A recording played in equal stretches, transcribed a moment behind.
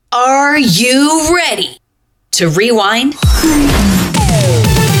Are you ready to rewind?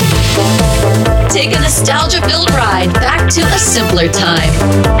 Take a nostalgia-filled ride back to a simpler time.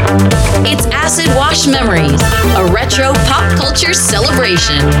 It's Acid Wash Memories, a retro pop culture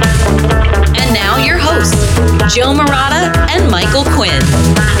celebration. And now your hosts, Joe Murata and Michael Quinn.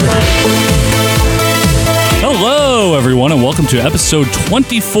 Hello, everyone, and welcome to episode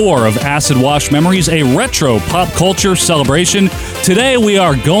 24 of Acid Wash Memories, a retro pop culture celebration. Today, we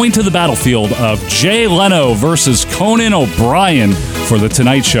are going to the battlefield of Jay Leno versus Conan O'Brien for The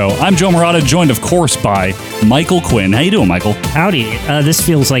Tonight Show. I'm Joe Murata, joined, of course, by Michael Quinn. How you doing, Michael? Howdy. This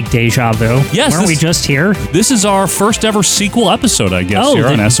feels like deja vu. Yes. Weren't we just here? This is our first ever sequel episode, I guess, here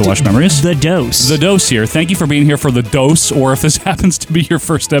on Acid Wash Memories. The dose. The dose here. Thank you for being here for the dose, or if this happens to be your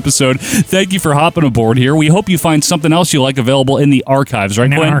first episode, thank you for hopping aboard here. We hope you find something else you like available in the archives, right,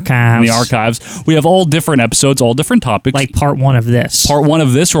 Quinn? In the archives. We have all different episodes, all different topics. Like part one of this. Part one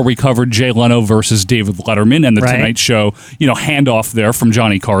of this, where we covered Jay Leno versus David Letterman and the Tonight Show, handoff there from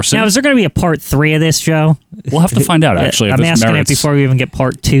Johnny Carson. Now, is there going to be a part three of this, Joe? We'll have to find out, actually. I'm asking it before we even get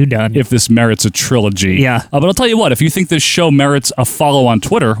part two done. If this merits a trilogy. Yeah. But I'll tell you what, if you think this show merits a follow on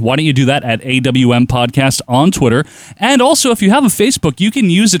Twitter, why don't you do that at AWM Podcast on Twitter? And also, if you have a Facebook, you can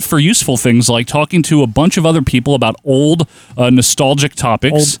use it for useful things like talking to a bunch of other people about old, nostalgic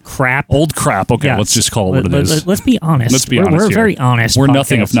topics. Old crap. Old crap. Okay, let's just call it what it is. Let's be honest. Let's be honest. We're here. very honest. We're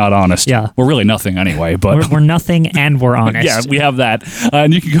nothing if not honest. Yeah. We're really nothing anyway, but we're nothing and we're honest. Yeah, we have that.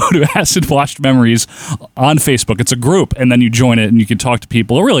 And you can go to Acid Washed Memories on Facebook. It's a group, and then you join it and you can talk to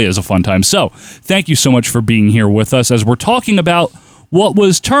people. It really is a fun time. So thank you so much for being here with us as we're talking about what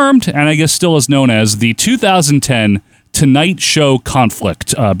was termed, and I guess still is known as, the 2010 Tonight Show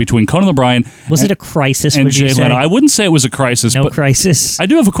conflict between Conan O'Brien. Was it a crisis, and would you Jay say? Leno. I wouldn't say it was a crisis. No but crisis? I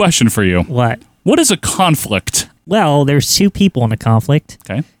do have a question for you. What? What is a conflict? Well, there's two people in a conflict.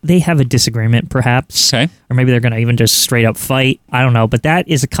 Okay. They have a disagreement, perhaps. Okay. Or maybe they're going to even just straight up fight. I don't know. But that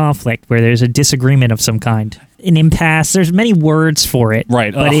is a conflict where there's a disagreement of some kind. An impasse. There's many words for it.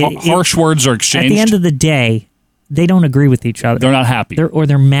 Right. But harsh words are exchanged. At the end of the day, they don't agree with each other. They're not happy.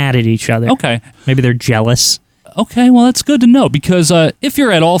 They're mad at each other. Okay. Maybe they're jealous. Okay, well, that's good to know, because if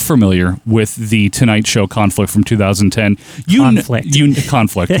you're at all familiar with the Tonight Show conflict from 2010, you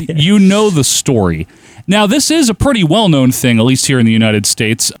know the story. Now, this is a pretty well-known thing, at least here in the United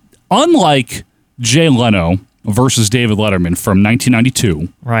States. Unlike Jay Leno versus David Letterman from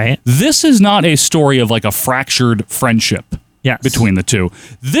 1992, right? This is not a story of like a fractured friendship between the two.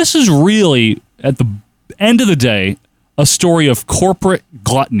 This is really, at the end of the day, a story of corporate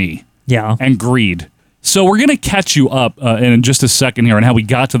gluttony and greed. So we're going to catch you up in just a second here on how we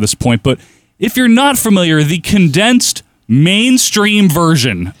got to this point. But if you're not familiar, the condensed mainstream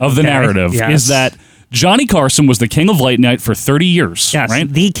version of the narrative is that Johnny Carson was the king of late night for 30 years. Yes, right?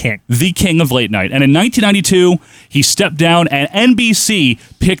 the king. The king of late night. And in 1992, he stepped down and NBC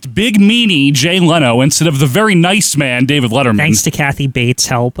picked big meanie Jay Leno instead of the very nice man, David Letterman. Thanks to Kathy Bates'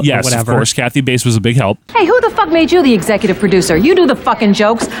 help or whatever. Yes, of course. Kathy Bates was a big help. Hey, who the fuck made you the executive producer? You do the fucking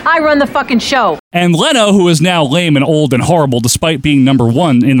jokes. I run the fucking show. And Leno, who is now lame and old and horrible despite being number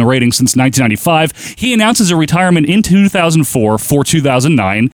one in the ratings since 1995, he announces a retirement in 2004 for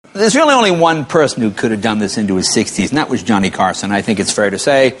 2009. There's really only one person who could have done this into his 60s, and that was Johnny Carson. I think it's fair to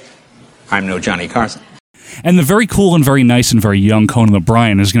say I'm no Johnny Carson. And the very cool and very nice and very young Conan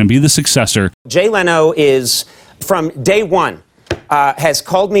O'Brien is going to be the successor. Jay Leno is, from day one, has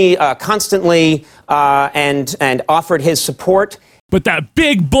called me constantly and offered his support. But that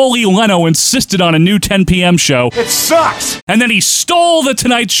big bully Leno insisted on a new 10 p.m. show. It sucks! And then he stole the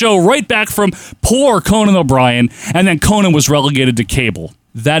Tonight Show right back from poor Conan O'Brien, and then Conan was relegated to cable.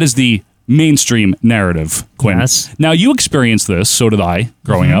 That is the mainstream narrative, Quinn. Yes. Now, you experienced this, so did I,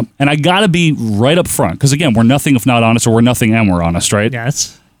 growing up, and I gotta be right up front, because again, we're nothing if not honest, or we're nothing and we're honest, right?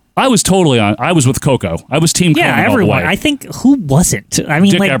 Yes. I was totally on. I was with Coco. I was Team Conan all the everyone. way. I think, who wasn't? I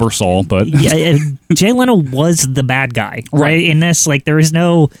mean, Dick Ebersol, but... Jay Leno was the bad guy, right? In this, there is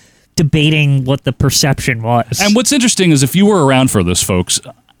no debating what the perception was. And what's interesting is if you were around for this, folks,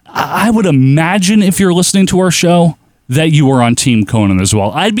 I would imagine if you're listening to our show that you were on Team Conan as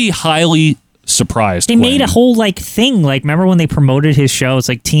well. I'd be highly surprised. They made a whole thing. Remember when they promoted his show? It's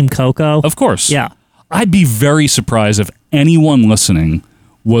like Team Coco. Of course. Yeah. I'd be very surprised if anyone listening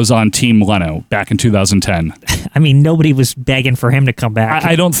was on Team Leno back in 2010. I mean, nobody was begging for him to come back.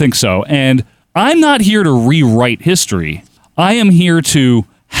 I don't think so. And I'm not here to rewrite history. I am here to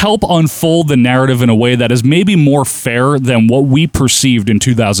help unfold the narrative in a way that is maybe more fair than what we perceived in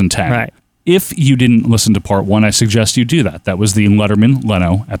 2010. Right. If you didn't listen to part one, I suggest you do that. That was the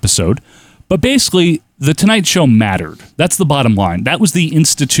Letterman-Leno episode. But basically, The Tonight Show mattered. That's the bottom line. That was the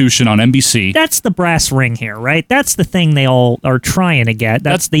institution on NBC. That's the brass ring here, right? That's the thing they all are trying to get.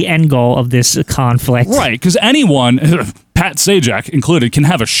 That's the end goal of this conflict. Right, because anyone, Pat Sajak included, can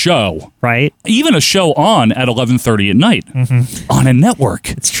have a show. Right. Even a show on at 11:30 at night on a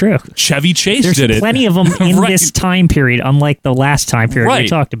network. It's true. Chevy Chase There's did it. There's plenty of them in this time period, unlike the last time period we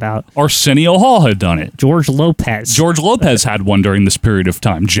talked about. Arsenio Hall had done it. George Lopez had one during this period of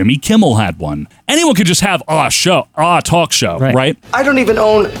time. Jimmy Kimmel had one. Anyone could just have a talk show, right? I don't even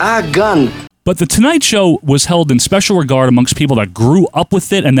own a gun. But The Tonight Show was held in special regard amongst people that grew up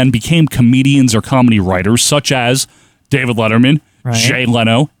with it and then became comedians or comedy writers, such as David Letterman, Jay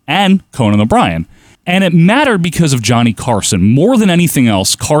Leno, and Conan O'Brien. And it mattered because of Johnny Carson. More than anything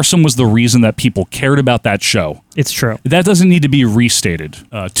else, Carson was the reason that people cared about that show. It's true. That doesn't need to be restated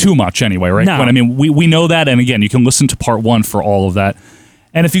too much anyway, right? No. But, I mean, we know that, and again, you can listen to part 1 for all of that.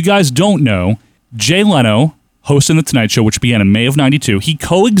 And if you guys don't know, Jay Leno, hosting The Tonight Show, which began in May of 92, he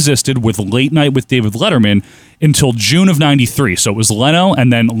coexisted with Late Night with David Letterman until June of 93. So it was Leno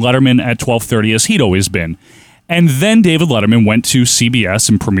and then Letterman at 12:30 as he'd always been. And then David Letterman went to CBS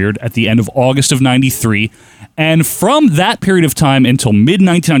and premiered at the end of August of 93. And from that period of time until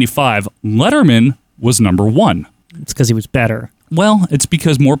mid-1995, Letterman was number 1. It's because he was better. Well, it's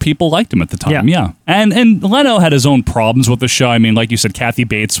because more people liked him at the time, yeah. And Leno had his own problems with the show. I mean, like you said, Kathy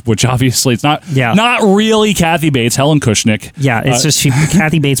Bates, which obviously it's not really Kathy Bates, Helen Kushnick. Yeah, it's just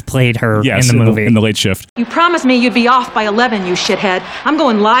Kathy Bates played her in the movie. In the late shift. You promised me you'd be off by 11, you shithead. I'm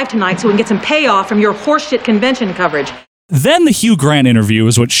going live tonight so we can get some payoff from your horseshit convention coverage. Then the Hugh Grant interview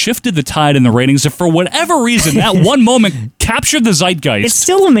is what shifted the tide in the ratings. If for whatever reason that one moment captured the zeitgeist. It's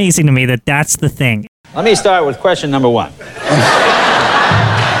still amazing to me that that's the thing. Let me start with question number 1.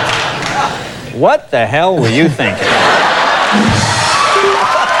 What the hell were you thinking?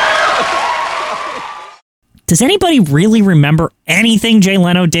 Does anybody really remember anything Jay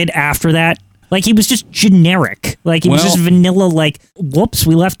Leno did after that? Like, he was just generic. Like, he was just vanilla, like, whoops,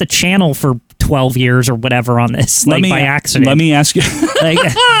 we left the channel for 12 years or whatever on this, by accident. Let me ask you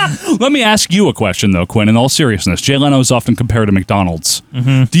let me ask you a question, though, Quinn, in all seriousness. Jay Leno is often compared to McDonald's.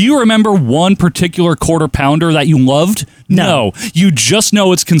 Do you remember one particular quarter pounder that you loved? No. You just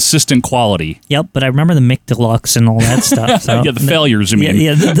know it's consistent quality. Yep, but I remember the McDeluxe and all that stuff. So. Yeah, the failures, you mean.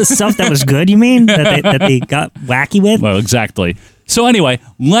 Yeah, the stuff that was good, you mean? that they got wacky with? Well, exactly. So anyway,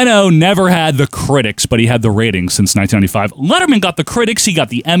 Leno never had the critics, but he had the ratings since 1995. Letterman got the critics. He got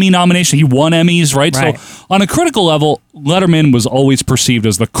the Emmy nomination. He won Emmys, right? So on a critical level, Letterman was always perceived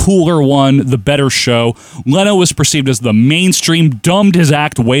as the cooler one, the better show. Leno was perceived as the mainstream, dumbed his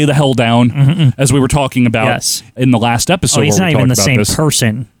act way the hell down, as we were talking about in the last episode. Oh, he's not even the same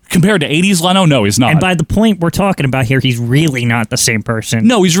person. Compared to 80s Leno, no, he's not. And by the point we're talking about here, he's really not the same person.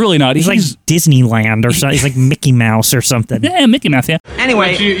 No, he's really not. He's like Disneyland or something. He's like Mickey Mouse or something. Yeah, Mickey Mouse, yeah.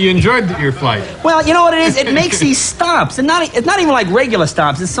 Anyway. But you enjoyed your flight. Well, you know what it is? It makes these stops. And it's not even like regular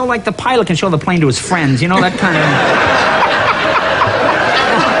stops. It's so like the pilot can show the plane to his friends. You know, that kind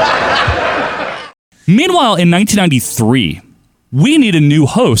of... Meanwhile, in 1993, we need a new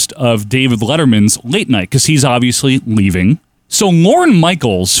host of David Letterman's Late Night because he's obviously leaving. So Lorne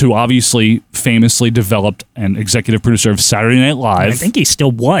Michaels, who obviously famously developed and executive producer of Saturday Night Live. I think he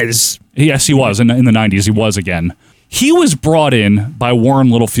still was. Yes, he was. In the 90s, he was again. He was brought in by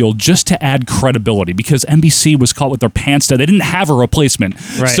Warren Littlefield just to add credibility because NBC was caught with their pants down. They didn't have a replacement.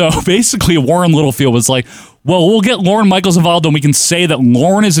 Right. So basically, Warren Littlefield was like, well, we'll get Lorne Michaels involved and we can say that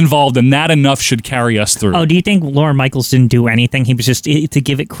Lorne is involved and that enough should carry us through. Oh, do you think Lorne Michaels didn't do anything? He was just, to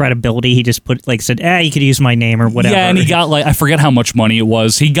give it credibility, he just said, you could use my name or whatever. Yeah, and he got I forget how much money it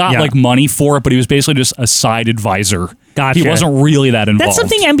was. He got money for it, but he was basically just a side advisor. Gotcha. He wasn't really that involved. That's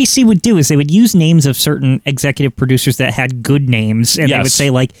something NBC would do, is they would use names of certain executive producers that had good names, and they would say,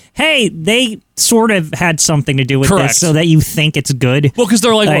 hey, they sort of had something to do with this so that you think it's good. Well, because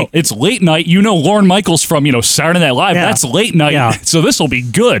they're like, well, it's Late Night. You know Lorne Michaels from, Saturday Night Live. Yeah. That's Late Night. Yeah. So this will be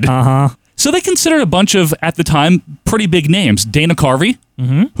good. So they considered a bunch of, at the time, pretty big names. Dana Carvey,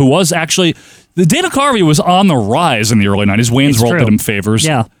 who was actually... Dana Carvey was on the rise in the early 90s. Wayne's World did him favors.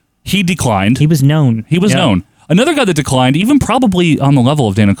 Yeah. He declined. He was known. Known. Another guy that declined, even probably on the level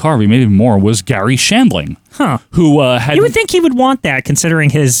of Dana Carvey, maybe more, was Gary Shandling. Who had... You would think he would want that, considering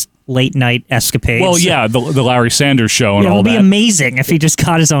his late night escapades. Well, yeah, the Larry Sanders Show and all that. It would be amazing if he just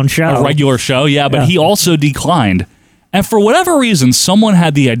got his own show. A regular show, but he also declined. And for whatever reason, someone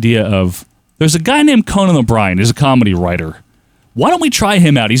had the idea of, there's a guy named Conan O'Brien, he's a comedy writer. Why don't we try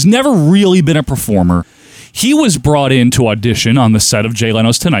him out? He's never really been a performer. He was brought in to audition on the set of Jay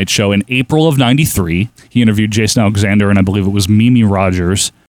Leno's Tonight Show in April of 93. He interviewed Jason Alexander and I believe it was Mimi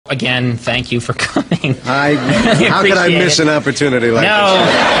Rogers. Again, thank you for coming. How could I miss an opportunity like this?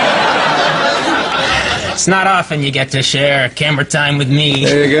 It's not often you get to share camera time with me.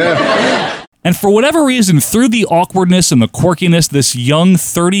 There you go. And for whatever reason, through the awkwardness and the quirkiness, this young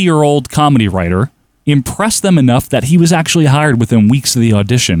 30-year-old comedy writer impressed them enough that he was actually hired within weeks of the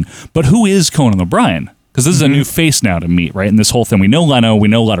audition. But who is Conan O'Brien? Because this is a new face now to meet, right? In this whole thing, we know Leno, we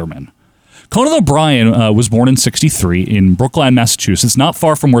know Letterman. Conan O'Brien was born in 1963 in Brookline, Massachusetts, not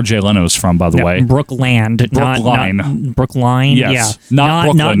far from where Jay Leno is from, by the way. Brookland. Brookline. Brookline? Yes. Yeah.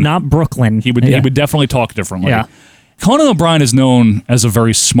 Not Brooklyn. Not Brooklyn. He would definitely talk differently. Yeah. Conan O'Brien is known as a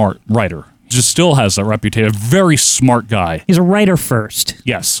very smart writer. Just still has that reputation. A very smart guy. He's a writer first.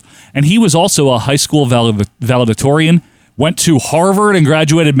 Yes. And he was also a high school valedictorian, went to Harvard and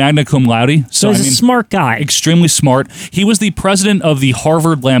graduated magna cum laude. So he's a smart guy. Extremely smart. He was the president of the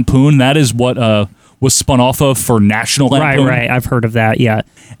Harvard Lampoon. That is what was spun off of for National Lampoon. Right. I've heard of that, yeah.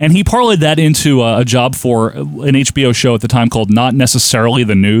 And he parlayed that into a job for an HBO show at the time called Not Necessarily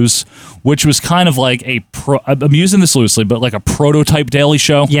the News, which was kind of like I'm using this loosely, but like a prototype Daily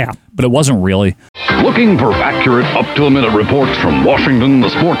Show. Yeah. But it wasn't really. Looking for accurate, up-to-the-minute reports from Washington, the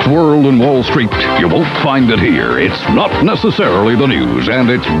sports world, and Wall Street? You won't find it here. It's Not Necessarily the News, and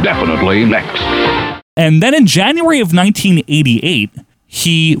it's definitely next. And then in January of 1988,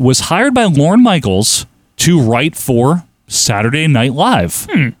 he was hired by Lorne Michaels to write for Saturday Night Live.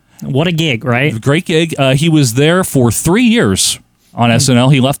 What a gig, right? Great gig. He was there for 3 years on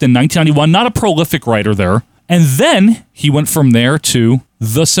SNL. He left in 1991. Not a prolific writer there. And then he went from there to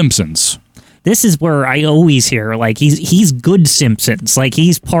The Simpsons. This is where I always hear, like, he's good Simpsons. Like,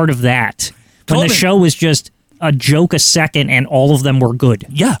 he's part of that. When the show was just a joke a second and all of them were good.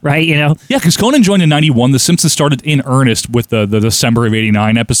 Yeah. Right, you know? Yeah, because Conan joined in 91. The Simpsons started in earnest with the December of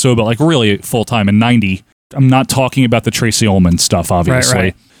 89 episode, but like really full-time in 90. I'm not talking about the Tracy Ullman stuff, obviously.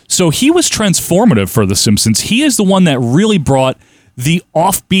 Right. So he was transformative for The Simpsons. He is the one that really brought the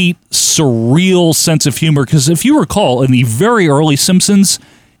offbeat, surreal sense of humor. Because if you recall, in the very early Simpsons,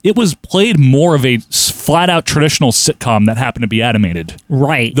 it was played more of a flat-out traditional sitcom that happened to be animated.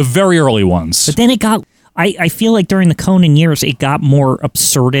 Right. The very early ones. But then it got... I feel like during the Conan years, it got more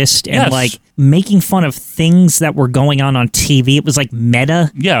absurdist and like making fun of things that were going on TV. It was like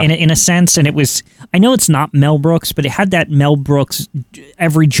meta in a sense. And it was, I know it's not Mel Brooks, but it had that Mel Brooks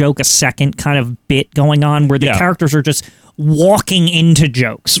every joke a second kind of bit going on where the characters are just walking into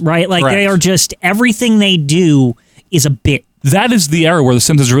jokes, right? Like they are just, everything they do is a bit. That is the era where The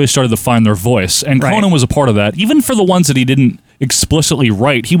Simpsons really started to find their voice. And Conan was a part of that. Even for the ones that he didn't explicitly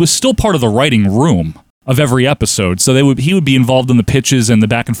write, he was still part of the writing room of every episode. So he would be involved in the pitches and the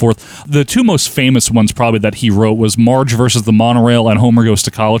back and forth. The two most famous ones probably that he wrote was Marge versus the Monorail and Homer Goes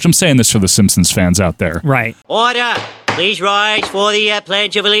to College. I'm saying this for the Simpsons fans out there. Right. Order! Please rise for the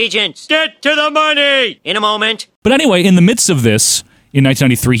Pledge of Allegiance. Get to the money! In a moment. But anyway, in the midst of this, in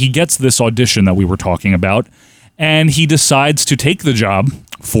 1993, he gets this audition that we were talking about, and he decides to take the job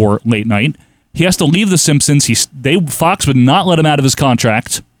for late night. He has to leave The Simpsons. Fox would not let him out of his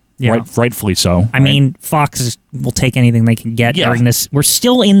contract. Yeah. Rightfully so. I mean, Fox will take anything they can get during this. We're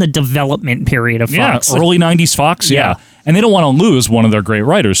still in the development period of Fox. Yeah, early 90s Fox, And they don't want to lose one of their great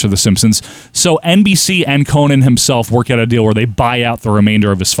writers for The Simpsons. So NBC and Conan himself work out a deal where they buy out the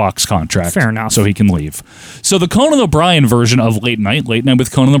remainder of his Fox contract. Fair enough. So he can leave. So the Conan O'Brien version of Late Night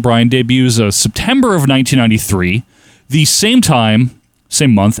with Conan O'Brien debuts September of 1993, the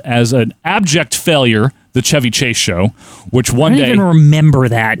same month as an abject failure, The Chevy Chase Show, which one day... I don't even remember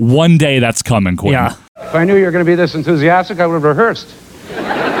that. One day that's coming, Quinn. Yeah. If I knew you were going to be this enthusiastic, I would have rehearsed.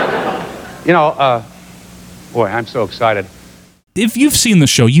 Boy, I'm so excited. If you've seen the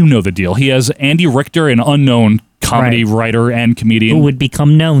show, you know the deal. He has Andy Richter, an unknown comedy writer and comedian. Who would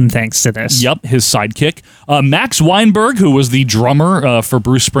become known thanks to this. Yep, his sidekick. Max Weinberg, who was the drummer for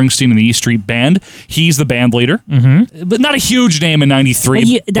Bruce Springsteen and the E Street Band. He's the band leader. Mm-hmm. But not a huge name in 93.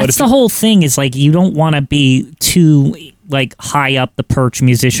 Well, that's the whole thing is like you don't want to be too... like high up the perch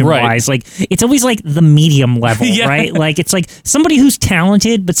musician wise. Like it's always like the medium level, right? Like it's like somebody who's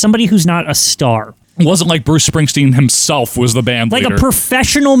talented, but somebody who's not a star. It wasn't like Bruce Springsteen himself was the band leader. Like a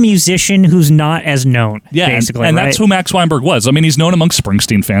professional musician who's not as known, basically. And that's who Max Weinberg was. I mean, he's known amongst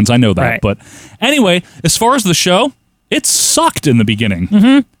Springsteen fans. I know that. Right. But anyway, as far as the show, it sucked in the beginning.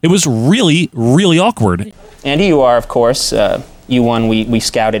 Mm-hmm. It was really, really awkward. Andy, you are, of course, you won. We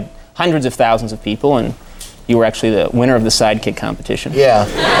scouted hundreds of thousands of people, and you were actually the winner of the sidekick competition. Yeah.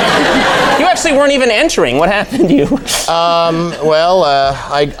 You actually weren't even entering. What happened to you?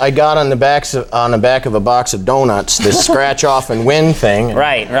 I got on the back of a box of donuts, this scratch off and win thing.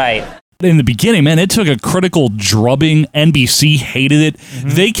 Right. In the beginning, man, it took a critical drubbing. NBC hated it.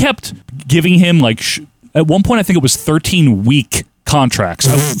 They kept giving him, like, at one point, I think it was 13-week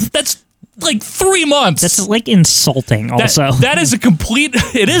contracts. That's like 3 months. That's like insulting also. That is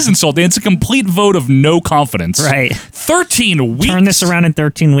it is insulting. It's a complete vote of no confidence. Right. 13 weeks. Turn this around in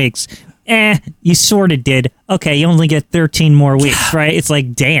 13 weeks. You sort of did. Okay, you only get 13 more weeks, right? It's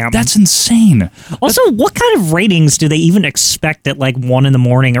like, damn. That's insane. Also, what kind of ratings do they even expect at like 1 in the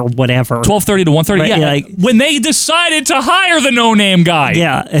morning or whatever? 12:30 to 1:30. Right, yeah, like, when they decided to hire the no-name guy.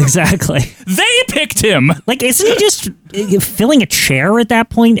 Yeah, exactly. They picked him. Like, isn't he just filling a chair at that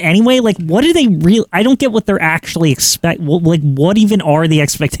point anyway? Like, what do they I don't get what they're actually like, what even are the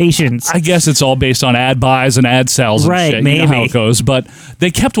expectations? I guess it's all based on ad buys and ad sales and right, shit. maybe. You know how it goes. But they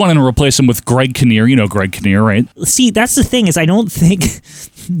kept wanting to replace him with Greg Kinnear. You know Greg Kinnear, right? See, that's the thing, is I don't think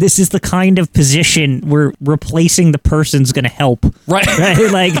this is the kind of position where replacing the person's going to help. Right.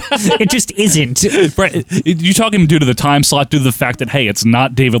 Like, it just isn't. Right. You talking due to the time slot, due to the fact that, hey, it's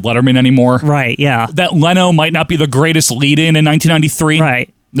not David Letterman anymore. Right, yeah. That Leno might not be the greatest lead-in 1993.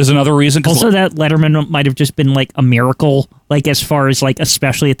 Right. There's another reason. Also, that Letterman might have just been like a miracle, like as far as like,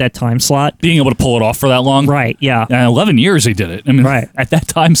 especially at that time slot. Being able to pull it off for that long. Right, yeah. 11 years he did it. I mean, right. At that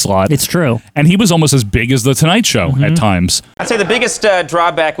time slot. It's true. And he was almost as big as The Tonight Show at times. I'd say the biggest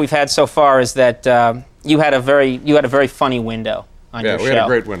drawback we've had so far is that you had a very funny window on your show. Yeah, we had a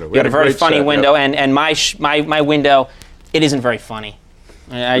great window. You had a very funny window, and my window, it isn't very funny.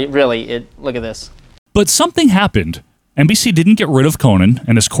 Look at this. But something happened. NBC didn't get rid of Conan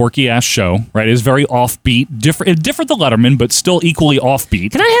and his quirky-ass show, right? It is very offbeat, different than Letterman, but still equally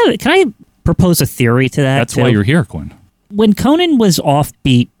offbeat. Can I propose a theory to that? That's why you're here, Quinn. When Conan was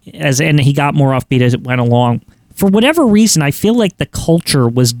offbeat, and he got more offbeat as it went along, for whatever reason, I feel like the culture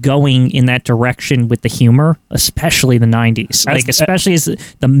was going in that direction with the humor, especially the 90s. Especially as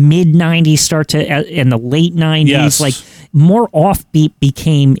the mid-90s start to, and the late 90s, yes. Like, more offbeat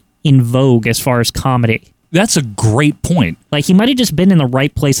became in vogue as far as comedy. That's a great point. Like, he might have just been in the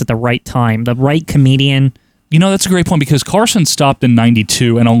right place at the right time, the right comedian. You know, that's a great point, because Carson stopped in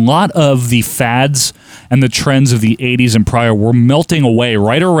 92, and a lot of the fads and the trends of the 80s and prior were melting away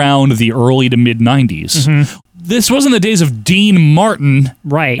right around the early to mid-90s. This wasn't the days of Dean Martin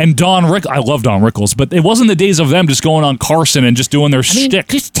and Don Rickles. I love Don Rickles, but it wasn't the days of them just going on Carson and just doing their shtick.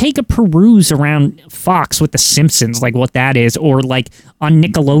 Just take a peruse around Fox with The Simpsons, like what that is, or like on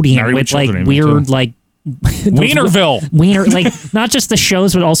Nickelodeon with like weird, like, Wienerville. Like, not just the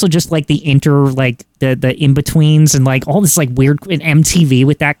shows, but also just like the the in-betweens and like all this like weird MTV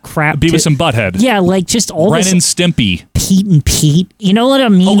with that crap. Beavis and Butthead. Yeah, like just all Ren this. and Stimpy. Pete and Pete. You know what I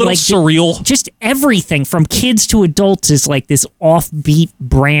mean? A little like, surreal. Just everything from kids to adults is like this offbeat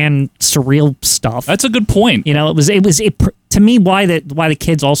brand surreal stuff. That's a good point. You know, it to me, why the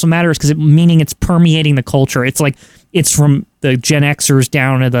kids also matter is because meaning it's permeating the culture. It's like, it's from the Gen Xers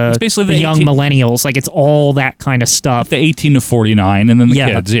down to the young millennials. Like, it's all that kind of stuff. The 18 to 49, and then the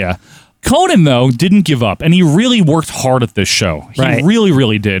kids, yeah. Conan, though, didn't give up, and he really worked hard at this show. He really,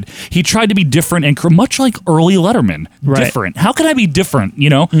 really did. He tried to be different, and much like early Letterman, different. How can I be different, you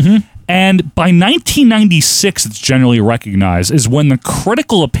know? And by 1996, it's generally recognized, is when the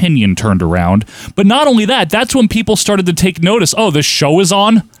critical opinion turned around. But not only that, that's when people started to take notice. Oh, the show is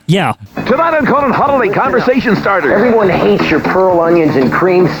on? Yeah. Tonight on Conan Holiday Conversation Starters. Everyone hates your pearl onions and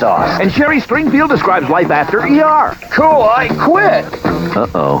cream sauce. And Sherry Stringfield describes life after ER. Cool, I quit.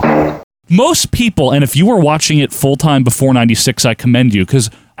 Uh-oh. Most people, and if you were watching it full-time before 96, I commend you, because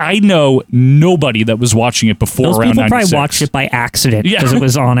I know nobody that was watching it before Those around 96. Those people probably watched it by accident because it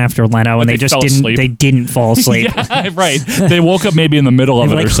was on after Leno, and they just didn't fall asleep. Yeah, right. They woke up maybe in the middle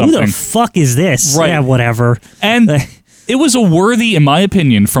of it or something. Who the fuck is this? Right. Yeah, whatever. And it was a worthy, in my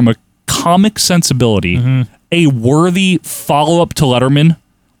opinion, from a comic sensibility, a worthy follow-up to Letterman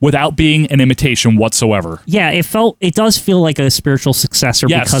without being an imitation whatsoever. Yeah, it does feel like a spiritual successor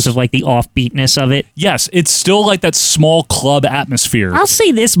because of like the offbeatness of it. Yes, it's still like that small club atmosphere. I'll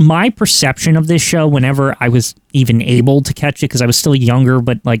say this, my perception of this show, whenever I was even able to catch it, because I was still younger,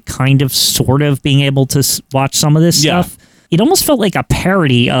 but like kind of sort of being able to watch some of this stuff, it almost felt like a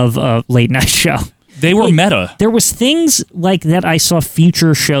parody of a late night show. They were meta. There was things like that I saw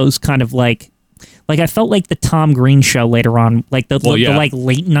future shows kind of like I felt like the Tom Green show later on, like the like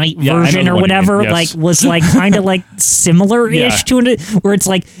late night version or whatever, like was like kind of like similar-ish to it, where it's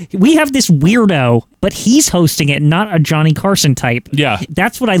like we have this weirdo, but he's hosting it, not a Johnny Carson type. Yeah,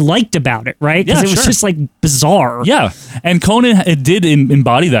 that's what I liked about it, right? Because it was just like bizarre. Yeah, and Conan did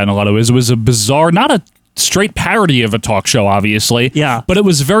embody that in a lot of ways. It was a bizarre, not a straight parody of a talk show, obviously. Yeah, but it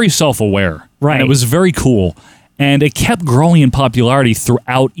was very self-aware. Right, and it was very cool. And it kept growing in popularity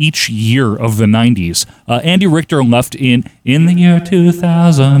throughout each year of the 90s. Andy Richter left in the year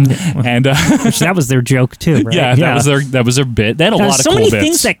 2000. And that was their joke, too, right? Yeah, that was their bit. They had a lot of cool bits. So many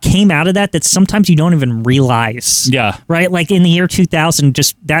things that came out of that sometimes you don't even realize. Yeah. Right? Like in the year 2000,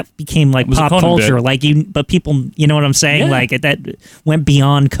 just that became like pop culture. Bit. Like but people, you know what I'm saying? Yeah. Like that went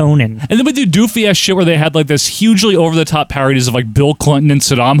beyond Conan. And then we do doofy ass shit where they had like this hugely over the top parodies of like Bill Clinton and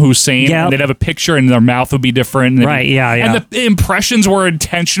Saddam Hussein. Yep. And they'd have a picture and their mouth would be different. And right, yeah. And the impressions were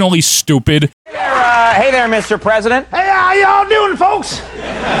intentionally stupid. Hey there, Mr. President. Hey, how y'all doing, folks?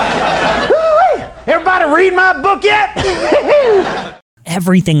 Everybody read my book yet?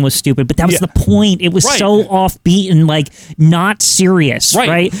 Everything was stupid, but that was the point. It was so offbeat and like not serious,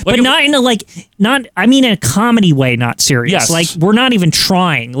 right? Like but not in a comedy way, not serious. Yes. Like we're not even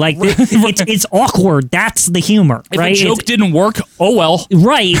trying. Like it's awkward. That's the humor, if right? If a joke didn't work, oh well.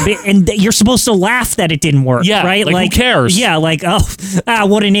 Right, and you're supposed to laugh that it didn't work, yeah, right? Like who cares? Yeah, like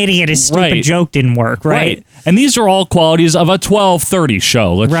what an idiot! His stupid joke didn't work, right? And these are all qualities of a 12:30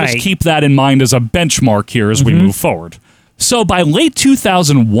 show. Let's just keep that in mind as a benchmark here as we move forward. So by late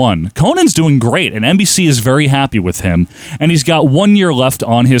 2001, Conan's doing great, and NBC is very happy with him, and he's got 1 year left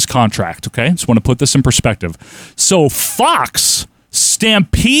on his contract, okay? Just want to put this in perspective. So Fox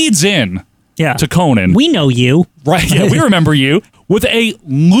stampedes in to Conan. We know you. Right, yeah, we remember you, with a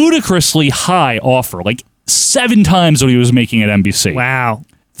ludicrously high offer, like 7 times what he was making at NBC. Wow.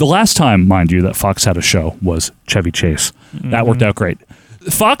 The last time, mind you, that Fox had a show was Chevy Chase. That worked out great.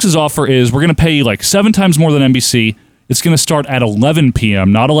 Fox's offer is, we're going to pay you like 7 times more than NBC. It's going to start at 11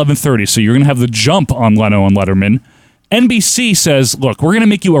 p.m., not 11:30, so you're going to have the jump on Leno and Letterman. NBC says, look, we're going to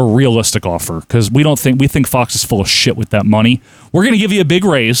make you a realistic offer because we think Fox is full of shit with that money. We're going to give you a big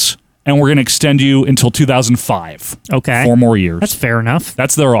raise, and we're going to extend you until 2005. Okay. 4 more years. That's fair enough.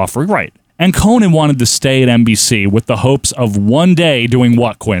 That's their offer, right. And Conan wanted to stay at NBC with the hopes of one day doing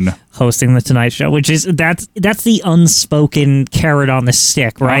what, Quinn? Hosting the Tonight Show, which is that's the unspoken carrot on the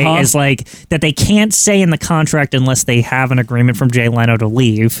stick, right? Is like that they can't say in the contract unless they have an agreement from Jay Leno to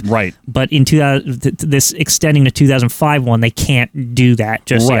leave. Right. But in this extending to 2005 one, they can't do that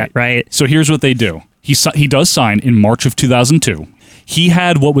just yet, right? So here's what they do. He does sign in March of 2002. He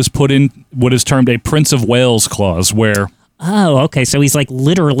had what is termed a Prince of Wales clause, where oh, okay. So he's like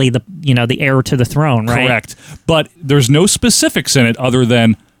literally the heir to the throne, right? Correct. But there's no specifics in it other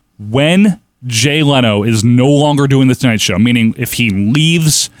than when Jay Leno is no longer doing the Tonight Show, meaning if he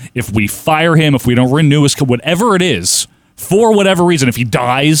leaves, if we fire him, if we don't renew his, whatever it is, for whatever reason, if he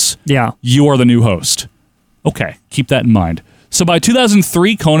dies, you are the new host. Okay, keep that in mind. So by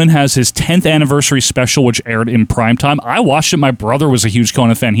 2003, Conan has his 10th anniversary special, which aired in primetime. I watched it. My brother was a huge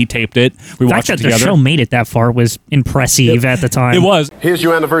Conan fan. He taped it. We watched it together. The show made it that far was impressive at the time. It was. Here's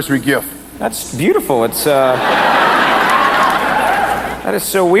your anniversary gift. That's beautiful. It's that is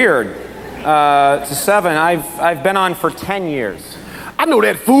so weird. It's a 7. I've been on for 10 years. I know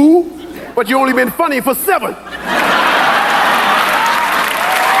that, fool, but you only been funny for 7.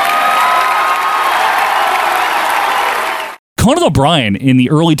 Conan O'Brien in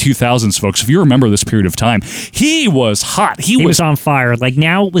the early 2000s, folks, if you remember this period of time, he was hot. He was on fire. Like,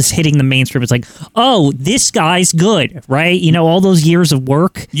 now it was hitting the mainstream. It's like, oh, this guy's good, right? You know, all those years of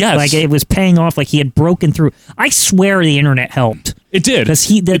work. Yes. Like, it was paying off. Like, he had broken through. I swear the internet helped. It did. Because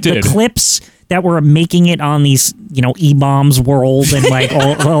the clips that were making it on these, E-Bombs World and, like,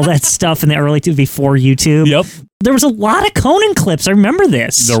 all that stuff in the early before YouTube. Yep. There was a lot of Conan clips. I remember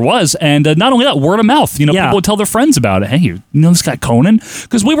this. There was. And not only that, word of mouth. People would tell their friends about it. Hey, you know this guy Conan?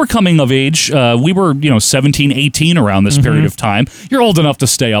 Because we were coming of age. We were, 17, 18 around this period of time. You're old enough to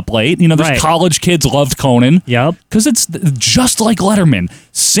stay up late. There's college kids loved Conan. Yep. Because it's just like Letterman.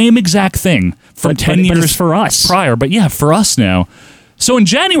 Same exact thing from 10 years but it's for us. prior. But yeah, for us now. So in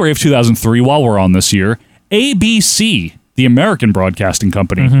January of 2003, while we're on this year, ABC, the American Broadcasting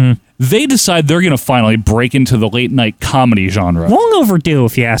Company, they decide they're going to finally break into the late night comedy genre. Long overdue,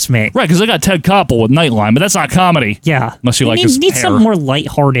 if you ask me. Right, because they got Ted Koppel with Nightline, but that's not comedy. Yeah. Unless you like his need hair. something more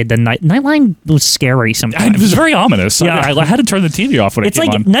lighthearted than Nightline was scary sometimes. It was very ominous. Yeah. I had to turn the TV off when it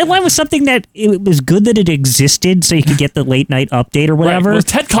came on. Nightline was something that it was good that it existed so you could get the late night update or whatever. Right. Well,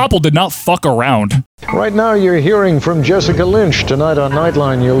 Ted Koppel did not fuck around. Right now you're hearing from Jessica Lynch. Tonight on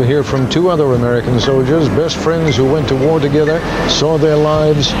Nightline you'll hear from 2 other American soldiers, best friends who went to war together, saw their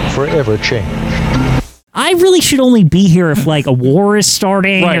lives forever changed. I really should only be here if, like, a war is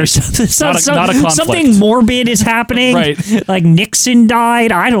starting or something. Not a conflict. Something morbid is happening. Right. Like Nixon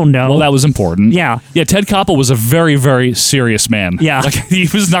died. I don't know. Well, that was important. Yeah. Yeah, Ted Koppel was a very, very serious man. Yeah. Like, he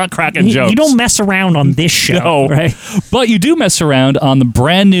was not cracking jokes. You don't mess around on this show. No. Right? But you do mess around on the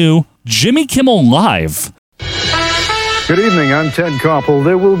brand new Jimmy Kimmel Live. Good evening, I'm Ted Koppel.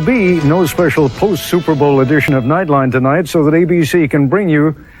 There will be no special post-Super Bowl edition of Nightline tonight so that ABC can bring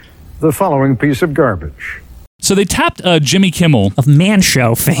you the following piece of garbage. So they tapped Jimmy Kimmel of Man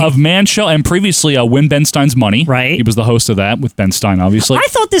Show fame. Of Man Show, and previously Win Ben Stein's Money. Right. He was the host of that with Ben Stein, obviously. I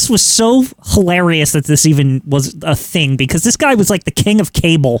thought this was so hilarious that this even was a thing, because this guy was like the king of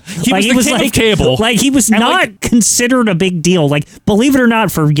cable. He was the king of cable. Like, he was not considered a big deal. Like, believe it or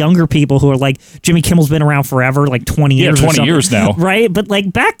not, for younger people who are like, Jimmy Kimmel's been around forever, like 20 years 20 years now. Right? But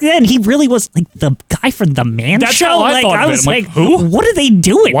like back then, he really was like the guy from the Man That's Show. How I thought I was like, who? What are they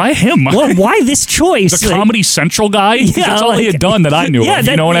doing? Why him? Why this choice? The Comedy Central guy? Yeah, that's all he had done that I knew of.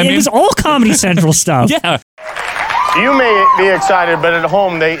 You know what I mean? It was all Comedy Central stuff. Yeah. You may be excited, but at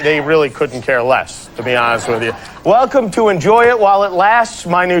home, they really couldn't care less, to be honest with you. Welcome to Enjoy It While It Lasts,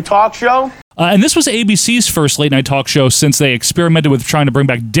 my new talk show. And this was ABC's first late-night talk show since they experimented with trying to bring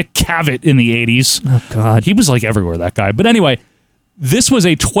back Dick Cavett in the 80s. Oh, God. He was like everywhere, that guy. But anyway, this was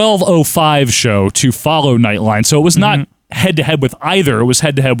a 12:05 show to follow Nightline, so it was not head-to-head with either. It was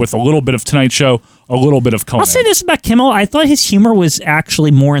head-to-head with a little bit of Tonight Show, a little bit of Conan. I'll say this about Kimmel. I thought his humor was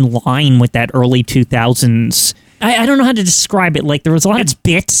actually more in line with that early 2000s. I don't know how to describe it. Like, there was a lot of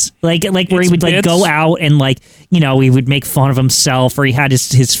bits, like where he would like go out and like, you know, he would make fun of himself, or he had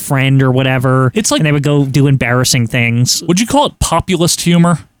his friend or whatever. It's like, and they would go do embarrassing things. Would you call it populist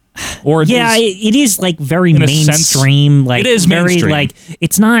humor? Or it is like very mainstream. Like, it is very mainstream. like,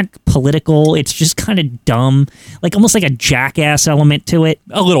 it's not political. It's just kind of dumb, like almost like a Jackass element to it.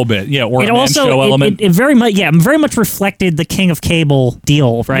 A little bit, yeah. Or it a Man Show element. It very much reflected the King of Cable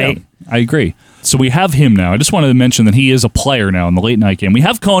deal, right? Yeah, I agree. So we have him now. I just wanted to mention that he is a player now in the late night game. We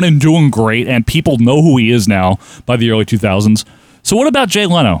have Conan doing great, and people know who he is now by the early 2000s. So what about Jay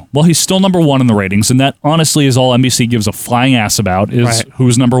Leno? Well, he's still number one in the ratings, and that honestly is all NBC gives a flying ass about, is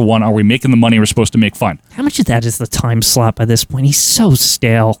who's number one. Are we making the money we're supposed to make? Fine. How much of that is the time slot by this point? He's so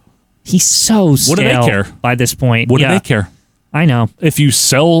stale. He's so stale. What do they care? By this point? What do they care? I know. If you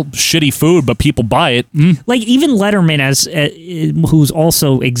sell shitty food, but people buy it. Like, even Letterman, who's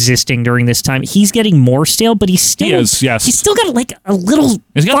also existing during this time, he's getting more stale, but he's still... He is, yes. He's still got, like, a little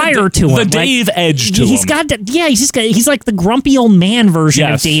fire to him. The Dave edge to him. He's got... He's like the grumpy old man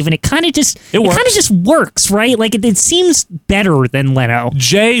version of Dave, and it kind of just... It kind of just works, right? Like, it seems better than Leno.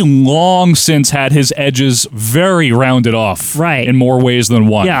 Jay long since had his edges very rounded off. Right. In more ways than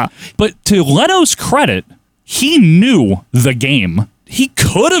one. Yeah. But to Leno's credit... He knew the game. He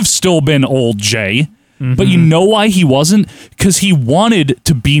could have still been old Jay, but you know why he wasn't? Because he wanted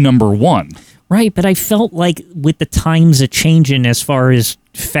to be number one. Right, but I felt like with the times a-changing as far as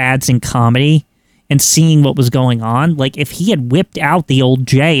fads in comedy and seeing what was going on, like if he had whipped out the old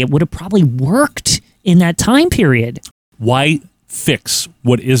Jay, it would have probably worked in that time period. Why fix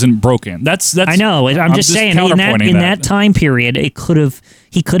what isn't broken? That's I know. I'm just saying in that time period, he could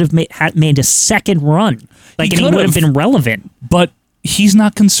have made a second run. Like, and he would have been relevant. But he's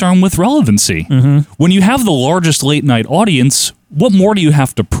not concerned with relevancy. When you have the largest late night audience, what more do you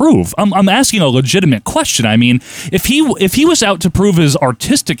have to prove? I'm asking a legitimate question. I mean, if he was out to prove his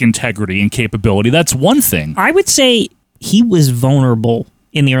artistic integrity and capability, that's one thing. I would say he was vulnerable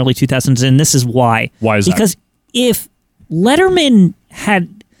in the early 2000s, and this is why. Why is that? Because if Letterman had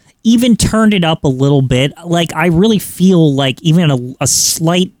even turned it up a little bit, like, I really feel like even a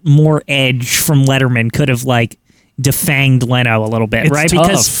slight more edge from Letterman could have, like, defanged Leno a little bit, It's right? tough.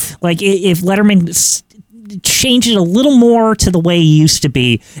 Because, like, if Letterman changed it a little more to the way he used to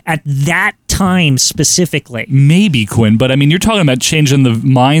be at that time specifically. Maybe, Quinn, but I mean, you're talking about changing the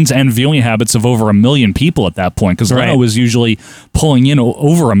minds and viewing habits of over 1 million people at that point, because Leno was usually pulling in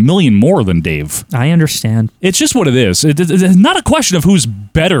over 1 million more than Dave. I understand. It's just what it is. It's not a question of who's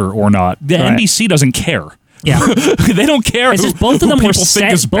better or not. The NBC doesn't care. Yeah, they don't care. It's just both of them were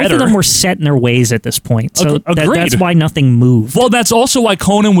set. Both of them were set in their ways at this point, so that's why nothing moved. Well, that's also why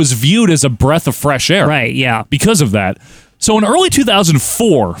Conan was viewed as a breath of fresh air. Right? Yeah, because of that. So in early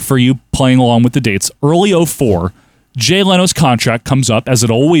 2004, for you playing along with the dates, early 2004, Jay Leno's contract comes up, as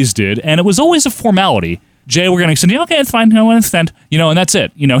it always did, and it was always a formality. Jay, we're going to extend. Okay, it's fine. I want to extend. And that's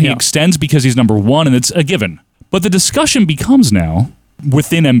it. He extends because he's number one, and it's a given. But the discussion becomes now,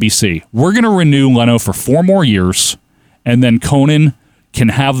 within NBC, we're going to renew Leno for 4 more years, and then Conan can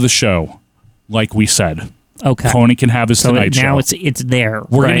have the show, like we said. Okay. Conan can have his Tonight Show. Now it's there.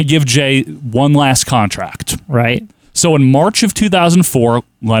 We're going to give Jay one last contract. Right. So in March of 2004,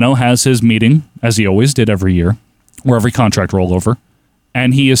 Leno has his meeting, as he always did every year, or every contract rollover,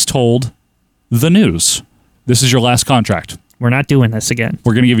 and he is told the news. This is your last contract. We're not doing this again.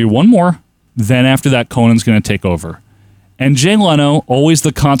 We're going to give you one more. Then after that, Conan's going to take over. And Jay Leno, always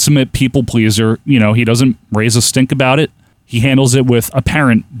the consummate people pleaser, he doesn't raise a stink about it. He handles it with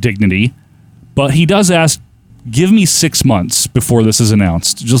apparent dignity, but he does ask, give me 6 months before this is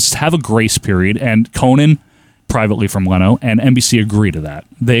announced. Just have a grace period. And Conan, privately from Leno, and NBC agree to that.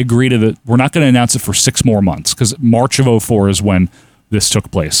 They agree to that. We're not going to announce it for 6 more months because March of 2004 is when this took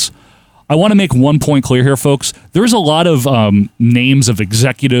place. I want to make one point clear here, folks. There's a lot of names of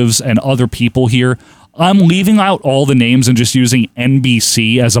executives and other people here. I'm leaving out all the names and just using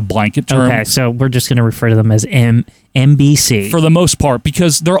NBC as a blanket term. Okay, so we're just going to refer to them as NBC. For the most part,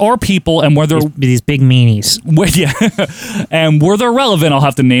 because there are people, and where they're... These big meanies. And where they're relevant, I'll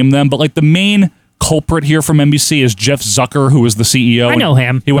have to name them, but like the main culprit here from NBC is Jeff Zucker, who was the CEO. I know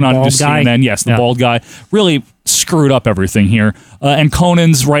him. He went on to do CNN. Yes, the bald guy. Really screwed up everything here. And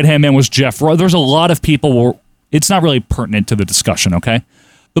Conan's right-hand man was Jeff. There's a lot of people where it's not really pertinent to the discussion, okay?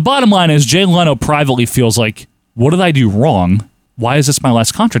 The bottom line is Jay Leno privately feels like, what did I do wrong? Why is this my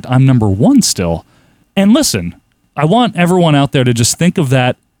last contract? I'm number one still. And listen, I want everyone out there to just think of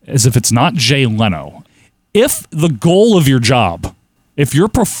that as if it's not Jay Leno. If the goal of your job, if your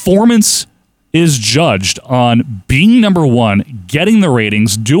performance is judged on being number one, getting the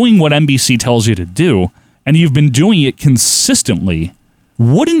ratings, doing what NBC tells you to do, and you've been doing it consistently,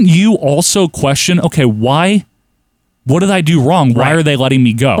 wouldn't you also question, okay, why? What did I do wrong? Why are they letting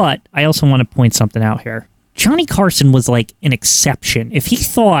me go? But I also want to point something out here. Johnny Carson was like an exception. If he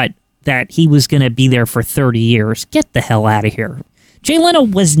thought that he was going to be there for 30 years, get the hell out of here. Jay Leno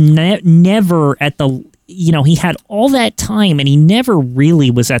was never at the, he had all that time and he never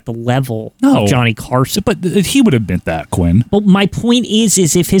really was at the level of Johnny Carson. But he would admit that, Quinn. But my point is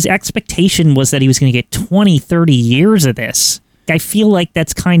if his expectation was that he was going to get 20, 30 years of this, I feel like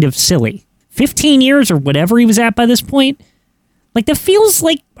that's kind of silly. 15 years or whatever he was at by this point, like that feels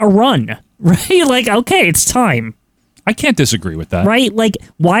like a run, right? Like, okay, it's time. I can't disagree with that. Right? Like,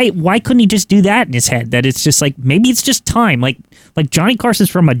 why couldn't he just do that in his head? That it's just like, maybe it's just time. Like Johnny Carson's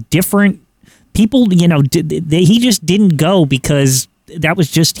from a different people, he just didn't go because that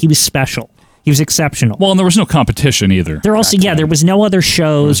was just, he was special. He was exceptional. Well, and there was no competition either. There also, there was no other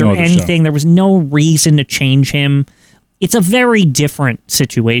shows or anything. There was no reason to change him. It's a very different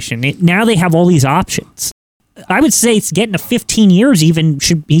situation. Now they have all these options. I would say it's getting to 15 years even.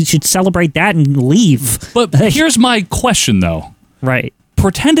 He should celebrate that and leave. But here's my question, though. Right.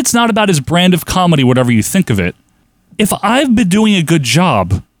 Pretend it's not about his brand of comedy, whatever you think of it. If I've been doing a good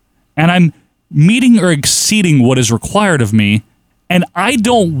job and I'm meeting or exceeding what is required of me, and I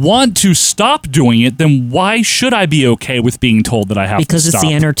don't want to stop doing it, then why should I be okay with being told that I have to stop? Because it's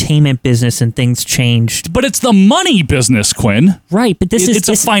the entertainment business and things changed. But it's the money business, Quinn. Right, but it's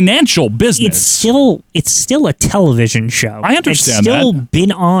a financial business. It's still a television show. I understand that. It's still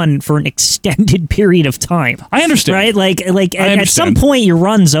been on for an extended period of time. I understand. Right? Like at some point your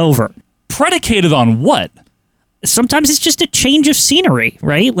run's over. Predicated on what? Sometimes it's just a change of scenery,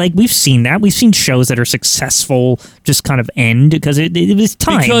 right? Like, we've seen that. We've seen shows that are successful just kind of end because it was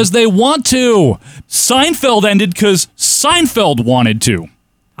time. Because they want to. Seinfeld ended because Seinfeld wanted to.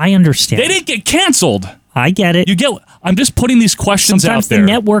 I understand. They didn't get canceled. I get it. I'm just putting these questions Sometimes out there. The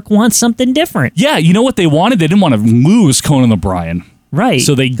network wants something different. Yeah, you know what they wanted? They didn't want to lose Conan O'Brien. Right.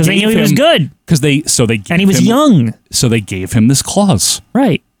 So because they knew he was good. And he was young. So they gave him this clause.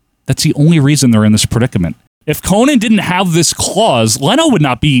 Right. That's the only reason they're in this predicament. If Conan didn't have this clause, Leno would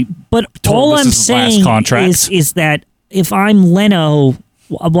not be told all this I'm is his last saying contract. is that if I'm Leno,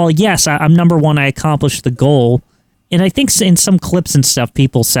 well, yes, I'm number one. I accomplished the goal. And I think in some clips and stuff,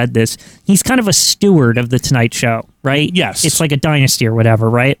 people said this. He's kind of a steward of The Tonight Show, right? Yes. It's like a dynasty or whatever,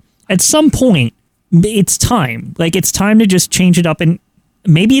 right? At some point, it's time. Like, it's time to just change it up. And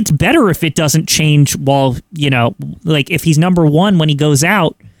maybe it's better if it doesn't change while, like if he's number one when he goes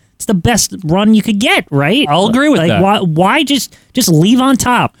out. It's the best run you could get, right? I'll agree with that. Why just leave on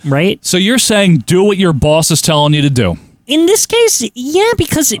top, right? So you're saying do what your boss is telling you to do. In this case, yeah,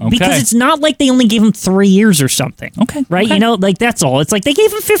 because it's not like they only gave him 3 years or something. Okay. Right? Okay. Like that's all. It's like they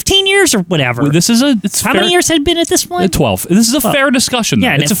gave him 15 years or whatever. Well, How many years had it been at this point? 12. This is a fair discussion.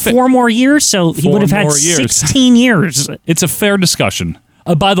 Yeah, and it's 4 more years, so he would have had 16 years. It's a fair discussion.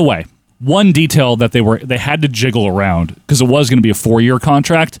 By the way, one detail that they had to jiggle around because it was going to be a 4-year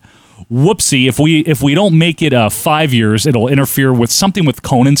contract. Whoopsie, if we don't make it 5 years, it'll interfere with something with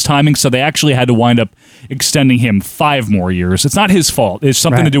Conan's timing, so they actually had to wind up extending him 5 more years. It's not his fault. It's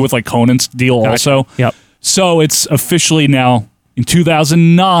something to do with like Conan's deal also. Yep. So it's officially now in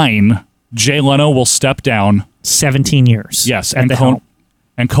 2009, Jay Leno will step down. 17 years. Yes, and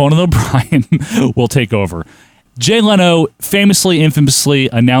Conan O'Brien will take over. Jay Leno infamously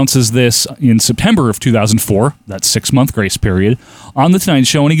announces this in September of 2004, that 6-month grace period, on The Tonight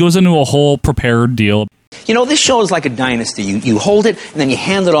Show, and he goes into a whole prepared deal. You know, this show is like a dynasty. You hold it, and then you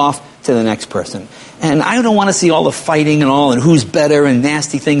hand it off to the next person. And I don't want to see all the fighting and all, and who's better, and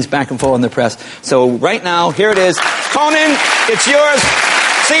nasty things back and forth in the press. So right now, here it is. Conan, it's yours.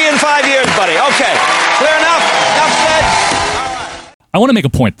 See you in 5 years, buddy. Okay, clear enough? Enough said? I want to make a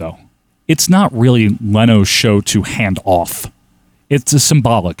point, though. It's not really Leno's show to hand off. It's a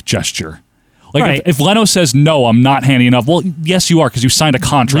symbolic gesture. Like, right. if Leno says, no, I'm not handing it off, well, yes, you are, because you signed a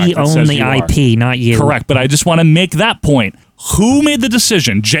contract We that own says the you IP, are. not you. Correct, but I just want to make that point. Who made the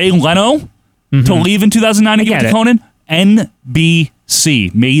decision? Jay Leno to leave in 2009 and give it to Conan?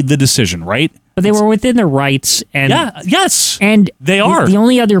 NBC made the decision, right? But they were within their rights. And yes, and they are. The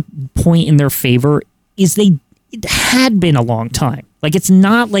only other point in their favor is it had been a long time. Like, it's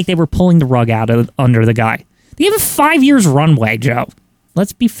not like they were pulling the rug out under the guy. They have a 5 years runway, Joe.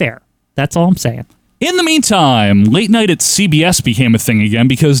 Let's be fair. That's all I'm saying. In the meantime, late night at CBS became a thing again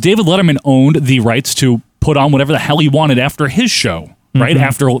because David Letterman owned the rights to put on whatever the hell he wanted after his show, right?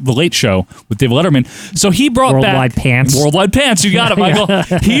 After the Late Show with David Letterman. So he brought Worldwide Pants. Worldwide Pants, you got it, Michael.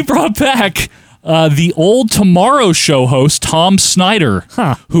 He brought back the old Tomorrow Show host, Tom Snyder,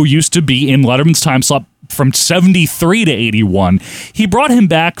 who used to be in Letterman's time slot from 73 to 81. He brought him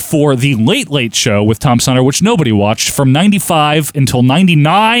back for the Late Show with Tom Snyder, which nobody watched, from 95 until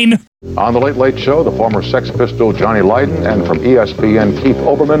 99. On the Late Show, the former Sex Pistol Johnny Lydon, and from ESPN, Keith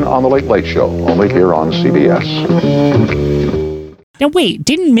Olbermann on the Late Show, only here on CBS. Now, wait,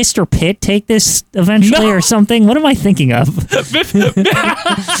 didn't Mr. Pitt take this eventually or something? What am I thinking of?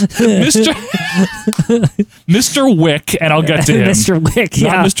 Mr. Wick, and I'll get to him. Mr. Wick,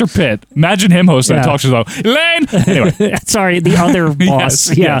 Not Mr. Pitt. Imagine him hosting a talk show. Lane! Anyway. Sorry, the other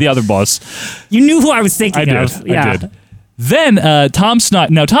boss. Yes, the other boss. You knew who I was thinking of. I did. Then Tom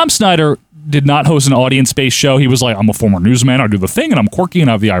Snyder. Now, Tom Snyder did not host an audience-based show. He was like, I'm a former newsman. I do the thing, and I'm quirky, and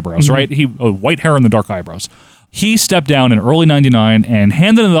I have the eyebrows, right? He white hair and the dark eyebrows. He stepped down in early 99 and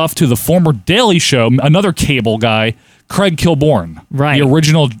handed it off to the former Daily Show, another cable guy, Craig Kilborn, the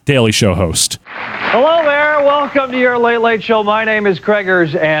original Daily Show host. Hello there. Welcome to your Late Show. My name is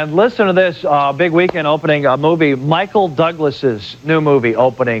Craigers, and listen to this big weekend opening movie. Michael Douglas's new movie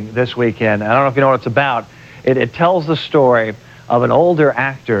opening this weekend. I don't know if you know what it's about. It tells the story of an older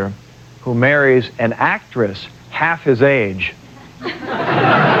actor who marries an actress half his age.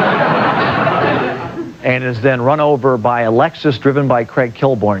 And is then run over by a Lexus driven by Craig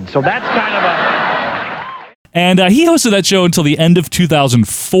Kilborn. So that's kind of a... And he hosted that show until the end of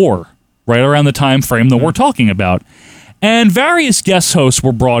 2004, right around the time frame that we're talking about. And various guest hosts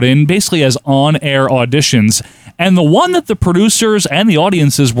were brought in basically as on-air auditions. And the one that the producers and the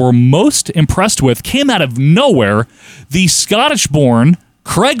audiences were most impressed with came out of nowhere. The Scottish-born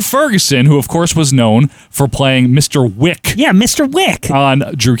Craig Ferguson, who of course was known for playing Mr. Wick. Yeah, Mr. Wick. On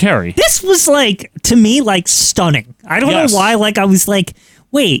Drew Carey. This was to me, stunning. I don't know why, I was like,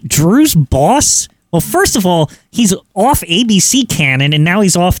 wait, Drew's boss? Well, first of all, he's off ABC canon, and now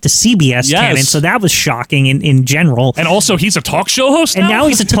he's off to CBS canon, so that was shocking in general. And also, he's a talk show host now? And now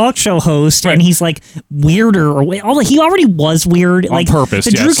he's a talk show host, and he's, weirder. He already was weird. On purpose,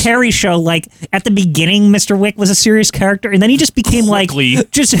 the Drew Carey show, at the beginning, Mr. Wick was a serious character, and then he just became,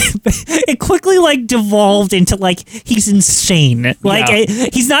 it quickly, devolved into, he's insane.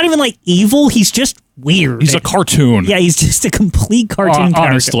 He's not even, evil, he's just weird. He's a cartoon. Yeah, he's just a complete cartoon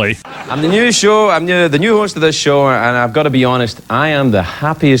character. Honestly. I'm the new host of this show, and I've got to be honest, I am the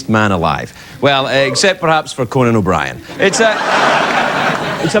happiest man alive. Well, except perhaps for Conan O'Brien. It's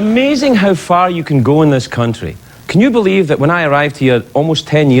amazing how far you can go in this country. Can you believe that when I arrived here almost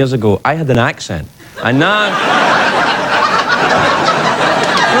 10 years ago, I had an accent? And now...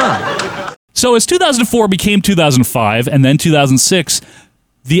 So as 2004 became 2005, and then 2006...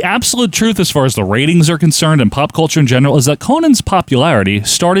 the absolute truth as far as the ratings are concerned and pop culture in general is that Conan's popularity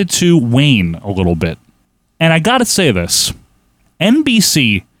started to wane a little bit. And I gotta say this,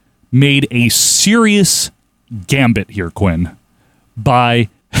 NBC made a serious gambit here, Quinn, by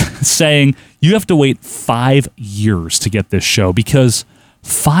saying you have to wait 5 years to get this show because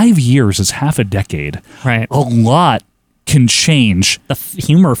 5 years is half a decade. Right. A lot can change. The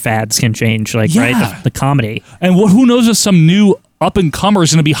humor fads can change, right? The comedy. And who knows if some new up-and-comer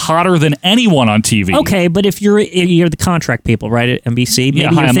is going to be hotter than anyone on TV. Okay, but if you're the contract people, right, at NBC, maybe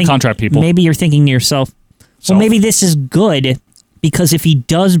I'm the contract people. Maybe you're thinking to yourself, well, maybe this is good because if he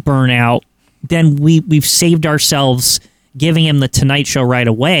does burn out, then we've saved ourselves giving him the Tonight Show right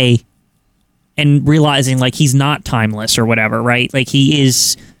away and realizing he's not timeless or whatever, right? He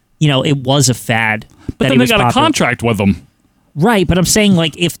is, it was a fad. But then they got a contract with him. Right, but I'm saying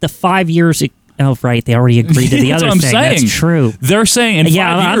if the 5 years Oh, right. They already agreed to the That's other what I'm thing. saying. That's true. They're saying in 5 years...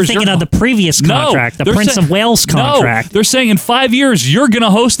 I'm thinking of the previous contract, the Prince of Wales contract. No, they're saying in 5 years, you're going to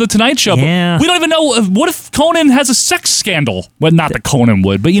host The Tonight Show. Yeah. But we don't even know... What if Conan has a sex scandal? Well, not that Conan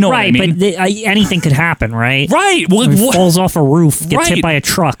would, but you know what I mean. Right, but anything could happen, right? Right. Well, he falls off a roof, gets hit by a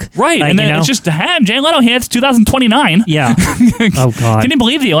truck. Right, and then it's just, Jay Leno, it's 2029. Yeah. Oh, God. Can you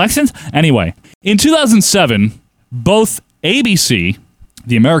believe the elections? Anyway, in 2007, both ABC,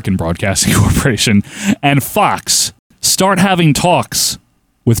 the American Broadcasting Corporation, and Fox start having talks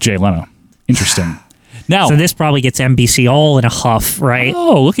with Jay Leno. Interesting. Now, so this probably gets NBC all in a huff, right?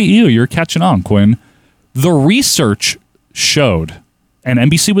 Oh, look at you. You're catching on, Quinn. The research showed, and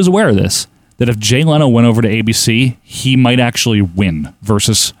NBC was aware of this, that if Jay Leno went over to ABC, he might actually win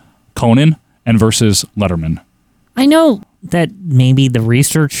versus Conan and versus Letterman. I know that maybe the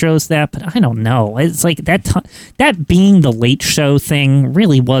research shows that, but I don't know. It's like that being the Late Show thing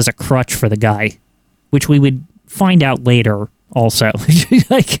really was a crutch for the guy, which we would find out later also.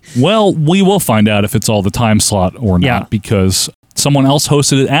 Well, we will find out if it's all the time slot or not, because someone else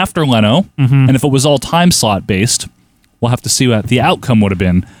hosted it after Leno, and if it was all time slot based, we'll have to see what the outcome would have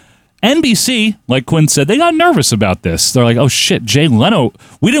been. NBC, like Quinn said, they got nervous about this. They're like, oh shit, Jay Leno,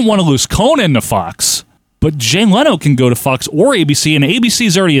 we didn't want to lose Conan to Fox, but Jay Leno can go to Fox or ABC, and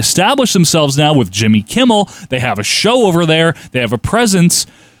ABC's already established themselves now with Jimmy Kimmel. They have a show over there. They have a presence.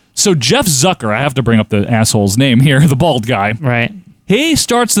 So Jeff Zucker, I have to bring up the asshole's name here, the bald guy. Right. He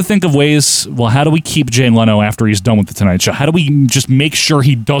starts to think of ways, well, how do we keep Jay Leno after he's done with The Tonight Show? How do we just make sure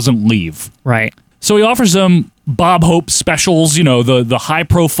he doesn't leave? Right. So he offers them Bob Hope specials, the high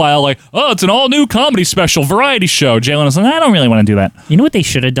profile, like, oh, it's an all new comedy special, variety show. Jay Leno's like, I don't really want to do that. You know what they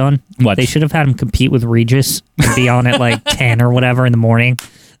should have done? What? They should have had him compete with Regis and be on at like 10 or whatever in the morning.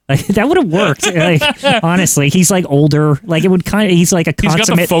 Like, that would have worked. Like, honestly, he's like older. Like, it would he's like a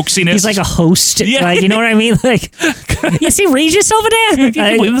consummate. He's got the folksiness. He's like a host. Yeah. Like, you know what I mean? Like, you see Regis over there?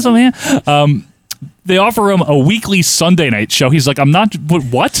 Can you believe this over here? They offer him a weekly Sunday night show. He's like, I'm not,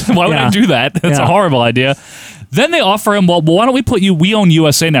 what? Why would I do that? That's a horrible idea. Then they offer him, well, why don't we put you, we own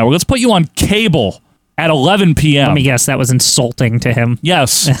USA Network. Let's put you on cable at 11 p.m. Let me guess, that was insulting to him.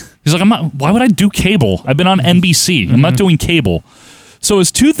 Yes. He's like, why would I do cable? I've been on NBC. I'm not doing cable. So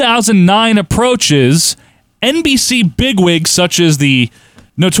as 2009 approaches, NBC bigwigs such as the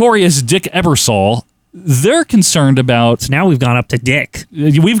notorious Dick Ebersol, they're concerned about... So now we've gone up to Dick.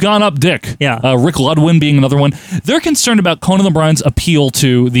 We've gone up Dick. Yeah. Rick Ludwin being another one. They're concerned about Conan O'Brien's appeal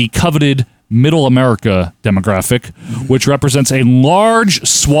to the coveted Middle America demographic, which represents a large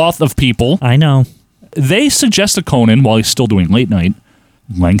swath of people. I know. They suggest to Conan, while he's still doing late night,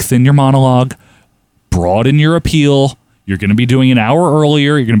 lengthen your monologue, broaden your appeal. You're going to be doing an hour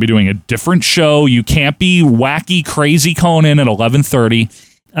earlier. You're going to be doing a different show. You can't be wacky, crazy Conan at 11:30.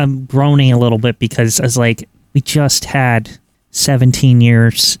 I'm groaning a little bit because I was like, we just had 17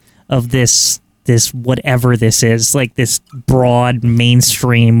 years of this whatever this is, like this broad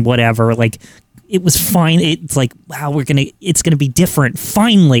mainstream whatever. Like, it was fine. It's like, wow, it's gonna be different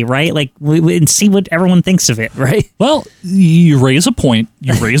finally, right? Like, and see what everyone thinks of it, right? Well, you raise a point.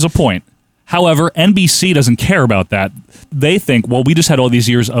 However, NBC doesn't care about that. They think, well, we just had all these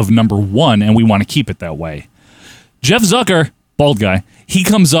years of number one, and we want to keep it that way. Jeff Zucker, bald guy, he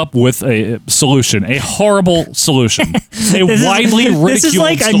comes up with a solution, a horrible solution, a widely ridiculed solution. This is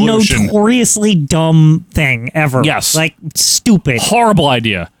like a notoriously dumb thing ever. Yes. Like, stupid. Horrible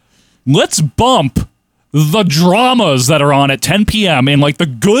idea. Let's bump the dramas that are on at 10 p.m. in like the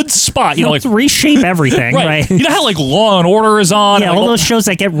good spot. Let's reshape everything, right? You know how like Law and Order is on? Yeah, all those shows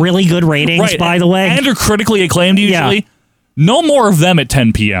that get really good ratings, by the way. And are critically acclaimed usually. Yeah. No more of them at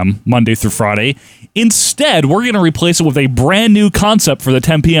 10 p.m. Monday through Friday. Instead, we're going to replace it with a brand new concept for the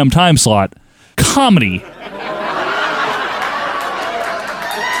 10 p.m. time slot. Comedy.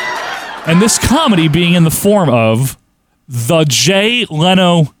 And this comedy being in the form of The Jay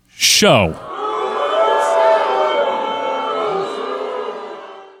Leno Show.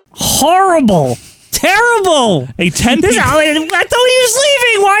 Horrible. Terrible. A 10 I thought he was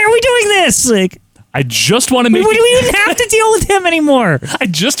leaving. Why are we doing this? Like, I just want to make we don't even have to deal with him anymore. I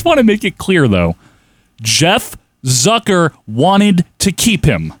just want to make it clear, though. Jeff Zucker wanted to keep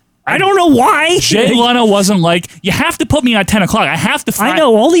him. I don't know why. Jay Leno wasn't like, you have to put me at 10 o'clock. I have to find... I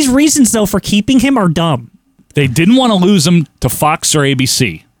know. All these reasons, though, for keeping him are dumb. They didn't want to lose him to Fox or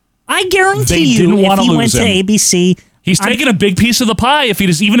ABC. I guarantee you, if he went to ABC, He's taking a big piece of the pie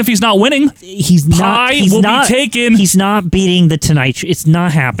even if he's not winning. He's not be taken. He's not beating the Tonight Show. It's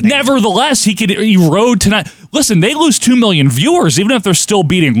not happening. Nevertheless, he could erode tonight. Listen, they lose 2 million viewers, even if they're still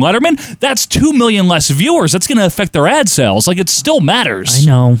beating Letterman. That's 2 million less viewers. That's going to affect their ad sales. Like, it still matters. I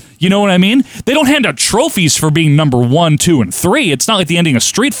know. You know what I mean? They don't hand out trophies for being number 1, 2, and 3. It's not like the ending of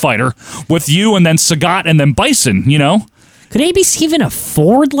Street Fighter with you and then Sagat and then Bison, you know? Could ABC even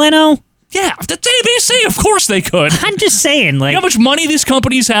afford Leno? Yeah, that's ABC. Of course they could. I'm just saying, like, you know how much money these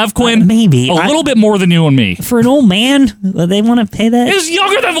companies have, Quinn? Maybe a little bit more than you and me. For an old man, they want to pay that. He's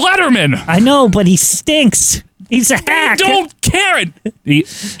younger than Letterman. I know, but he stinks. He's a hack. They don't care.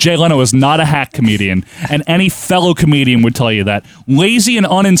 Jay Leno is not a hack comedian, and any fellow comedian would tell you that. Lazy and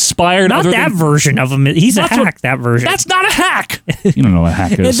uninspired. Not that version of him. He's a hack, that version. That's not a hack. You don't know what a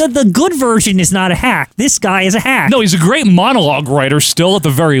hack is. The good version is not a hack. This guy is a hack. No, he's a great monologue writer still, at the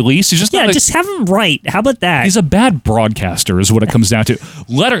very least. He's just just have him write. How about that? He's a bad broadcaster is what it comes down to.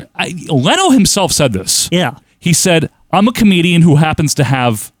 Leno himself said this. Yeah. He said, I'm a comedian who happens to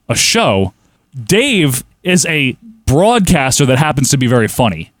have a show. Dave is a broadcaster that happens to be very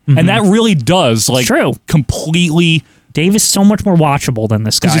funny. Mm-hmm. And that really does, like, true. Completely... Dave is so much more watchable than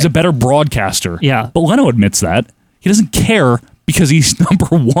this guy. Because he's a better broadcaster. Yeah. But Leno admits that. He doesn't care because he's number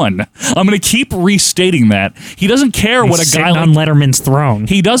 1. I'm going to keep restating that. He doesn't care what a guy on Letterman's throne.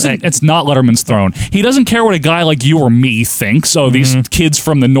 He doesn't. It's not Letterman's throne. He doesn't care what a guy like you or me thinks. Oh, these kids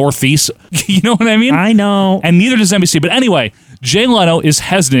from the Northeast. You know what I mean? I know. And neither does NBC. But anyway... Jay Leno is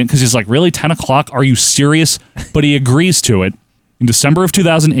hesitant because he's like, really, 10 o'clock? Are you serious? But he agrees to it. In December of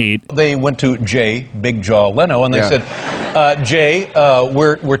 2008. They went to Jay, Big Jaw Leno, and they said, Jay,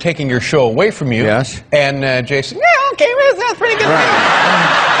 we're taking your show away from you. Yes. And Jay said, yeah, okay, that's pretty good. Right.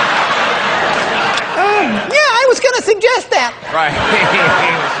 Yeah, I was going to suggest that.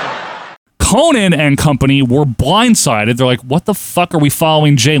 Right. Conan and company were blindsided. They're like, what the fuck are we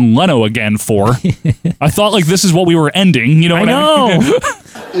following Jay Leno again for? I thought, like, this is what we were ending. You know what I mean?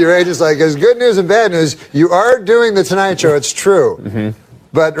 Your agent's like, there's good news and bad news. You are doing the Tonight Show. It's true.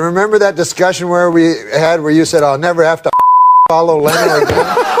 But remember that discussion where you said, I'll never have to follow Leno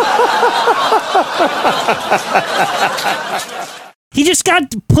again? He just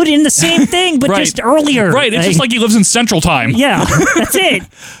got put in the same thing, but just earlier. Right. It's just like he lives in Central Time. Yeah, that's it.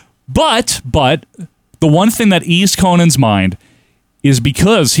 But the one thing that eased Conan's mind is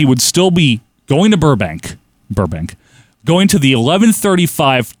because he would still be going to Burbank, going to the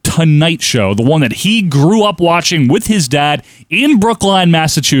 11:35 Tonight Show, the one that he grew up watching with his dad in Brookline,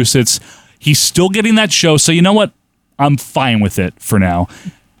 Massachusetts. He's still getting that show, so you know what? I'm fine with it for now.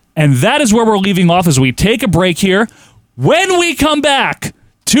 And that is where we're leaving off as we take a break here. When we come back,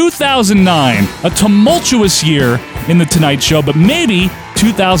 2009, a tumultuous year in The Tonight Show, but maybe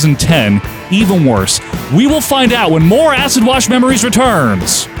 2010, even worse. We will find out when more Acid Wash Memories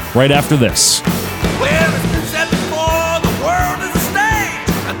returns, right after this. Well, it's been said before, the world is a stage,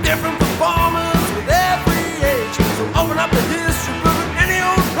 a different performance with every age. So open up the history book at any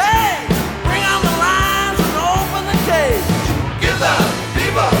old page, bring on the lines and open the cage. Give the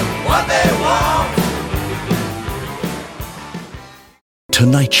people what they want.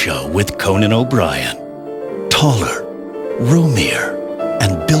 Tonight Show with Conan O'Brien. Taller, roomier,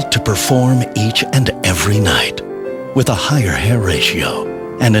 and built to perform each and every night. With a higher hair ratio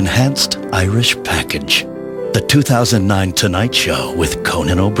and enhanced Irish package. The 2009 Tonight Show with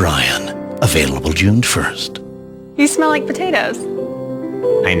Conan O'Brien. Available June 1st. You smell like potatoes.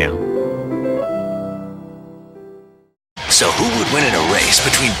 I know. So who would win in a race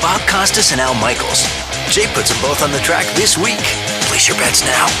between Bob Costas and Al Michaels? Jay puts them both on the track this week. Place your bets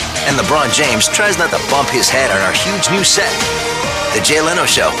now. And LeBron James tries not to bump his head on our huge new set. The Jay Leno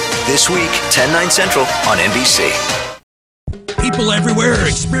Show, this week, 10/9 Central on NBC. People everywhere are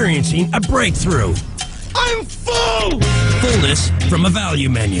experiencing a breakthrough. I'm full! Fullness from a value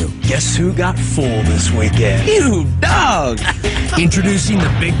menu. Guess who got full this weekend? You dog! Introducing the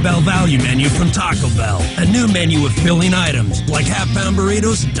Big Bell Value Menu from Taco Bell. A new menu of filling items like half-pound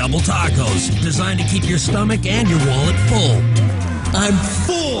burritos and double tacos. Designed to keep your stomach and your wallet full. I'm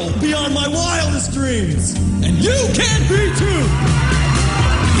full beyond my wildest dreams. And you can be too!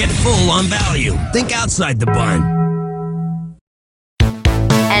 Get full on value. Think outside the bun.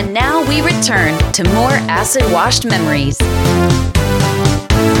 And now we return to more acid-washed memories.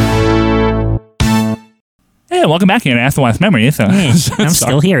 Hey, welcome back here to Acid Washed Memories. Hey, I'm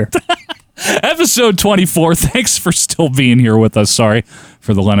still here. Episode 24. Thanks for still being here with us. Sorry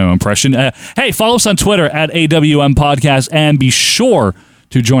for the Leno impression. Hey, follow us on Twitter at AWM Podcast, and be sure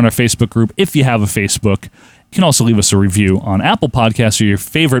to join our Facebook group if you have a Facebook. You can also leave us a review on Apple Podcasts or your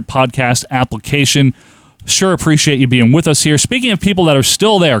favorite podcast application. Sure appreciate you being with us here. Speaking of people that are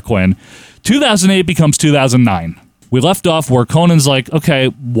still there, Quinn, 2008 becomes 2009. We left off where Conan's like, okay,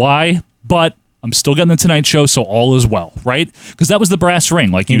 why? But I'm still getting the Tonight Show, so all is well, right? Because that was the brass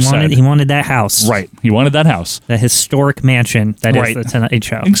ring, like you said. He wanted that house. Right. He wanted that house. The historic mansion that is the Tonight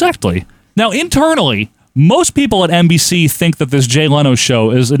Show. Exactly. Now, internally, most people at NBC think that this Jay Leno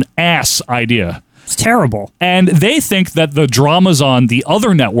show is an ass idea. It's terrible. And they think that the dramas on the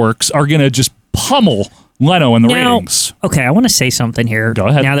other networks are going to just pummel Leno in the ratings. Okay, I want to say something here. Go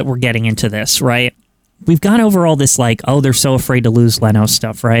ahead. Now that we're getting into this, right? We've gone over all this, like, oh, they're so afraid to lose Leno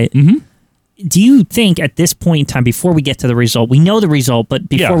stuff, right? Mm-hmm. Do you think at this point in time, before we get to the result, we know the result, but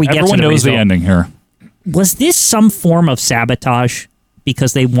before we get to the result, everyone knows the ending here. Was this some form of sabotage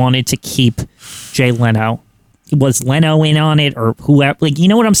because they wanted to keep Jay Leno? Was Leno in on it, or whoever? Like, you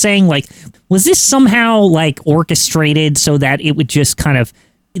know what I'm saying? Like, was this somehow like orchestrated so that it would just kind of,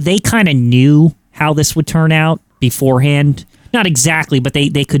 they kind of knew how this would turn out beforehand? Not exactly, but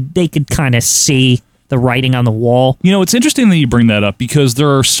they could kind of see the writing on the wall. You know, it's interesting that you bring that up because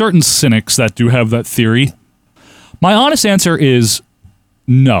there are certain cynics that do have that theory. My honest answer is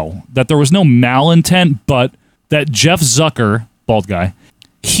no, that there was no malintent, but that Jeff Zucker, bald guy,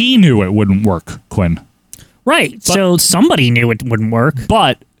 he knew it wouldn't work, Quinn. Right. So somebody knew it wouldn't work.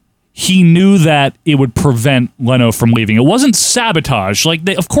 But he knew that it would prevent Leno from leaving. It wasn't sabotage. Like,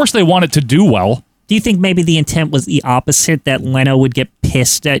 of course they want it to do well. Do you think maybe the intent was the opposite, that Leno would get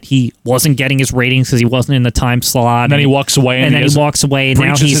pissed that he wasn't getting his ratings because he wasn't in the time slot? And then he walks away. And then he walks away. And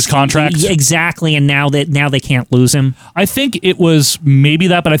now he's his contract. Exactly. And now they can't lose him. I think it was maybe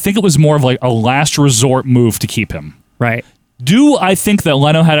that, but I think it was more of like a last resort move to keep him. Right. Do I think that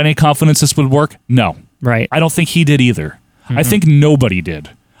Leno had any confidence this would work? No. Right. I don't think he did either. I think nobody did.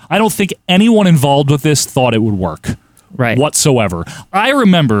 I don't think anyone involved with this thought it would work. Right. Whatsoever. I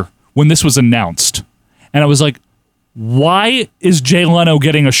remember when this was announced, and I was like, why is Jay Leno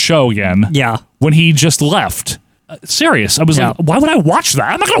getting a show again? Yeah. When he just left? Serious. I was like, why would I watch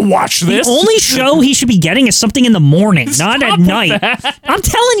that? I'm not going to watch this. The only show he should be getting is something in the morning, not at night. I'm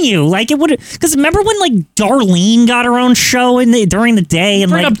telling you, like, it would, because remember when like Darlene got her own show during the day,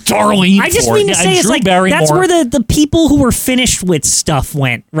 and Bring like up Darlene. I just mean to say, it's like that's where the people who were finished with stuff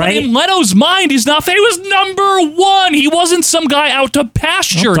went, right? But in Leno's mind, he's not. He was number one. He wasn't some guy out to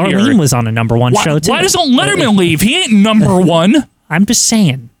pasture. Well, Darlene was on a number one show too. Why doesn't Letterman leave? He ain't number one. I'm just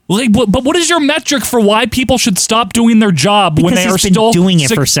saying. Like, but what is your metric for why people should stop doing their job because when they are still doing it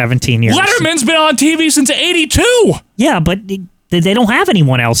for 17 years? Letterman's been on TV since '82. Yeah, but they don't have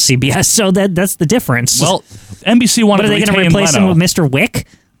anyone else, CBS, so that's the difference. Well, NBC wanted to retain Leno. Are they going to replace him with Mr. Wick?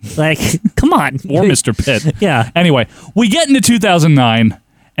 Like, come on. Or Mr. Pitt. Yeah. Anyway, we get into 2009,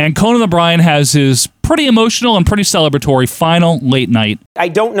 and Conan O'Brien has his pretty emotional and pretty celebratory final late night. I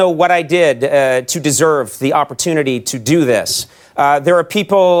don't know what I did to deserve the opportunity to do this. There are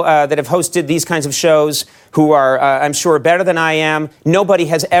people that have hosted these kinds of shows who are, I'm sure, better than I am. Nobody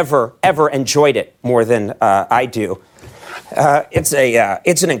has ever enjoyed it more than I do. It's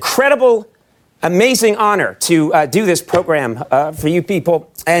an incredible, amazing honor to do this program for you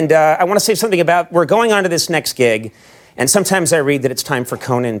people. And I want to say something about, we're going on to this next gig. And sometimes I read that it's time for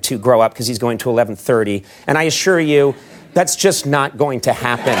Conan to grow up because he's going to 11:30. And I assure you, that's just not going to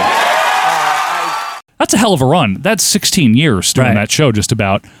happen. That's a hell of a run. That's 16 years doing that show, just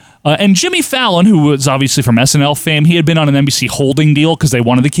about. And Jimmy Fallon, who was obviously from SNL fame, he had been on an NBC holding deal because they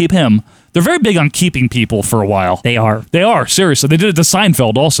wanted to keep him. They're very big on keeping people for a while. They are. They are, seriously. They did it to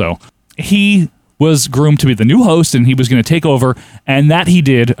Seinfeld also. He was groomed to be the new host, and he was going to take over, and that he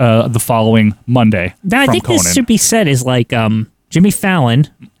did the following Monday. Now, I think Conan. this should be said is like Jimmy Fallon,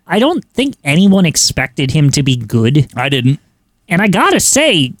 I don't think anyone expected him to be good. I didn't. And I gotta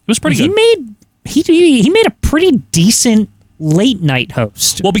say, it was pretty good. He made a pretty decent late night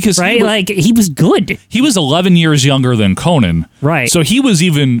host. Well, because he was good. He was 11 years younger than Conan. Right. So he was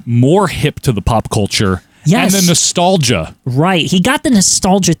even more hip to the pop culture. Yes. And the nostalgia. Right. He got the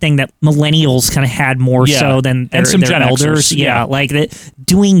nostalgia thing that millennials kind of had more so than their Gen elders. Xers. Yeah. Like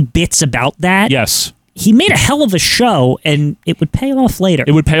doing bits about that. Yes. He made a hell of a show, and it would pay off later.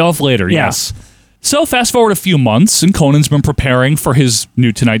 It would pay off later, yes. So fast forward a few months, and Conan's been preparing for his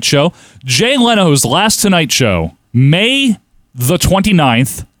new Tonight Show. Jay Leno's last Tonight Show, May the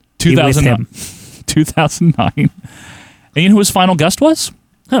 29th, 2009. And you know who his final guest was?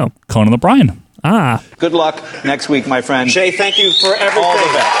 Oh. Conan O'Brien. Ah. Good luck next week, my friend. Jay, thank you for everything. All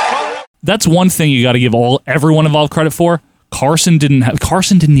the best. That's one thing you got to give everyone involved credit for. Carson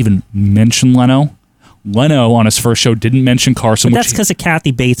didn't even mention Leno. Leno on his first show didn't mention Carson. But that's because of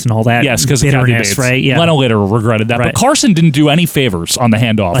Kathy Bates and all that. Yes, because of Kathy Bates. Right? Yeah. Leno later regretted that. Right. But Carson didn't do any favors on the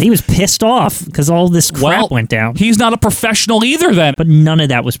handoff. Well, he was pissed off because all this crap went down. He's not a professional either then. But none of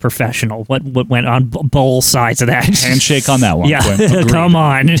that was professional. What went on both sides of that? Handshake on that one. Yeah, come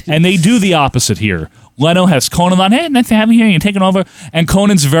on. And they do the opposite here. Leno has Conan on, hey, nice to have you here, you're taking over. And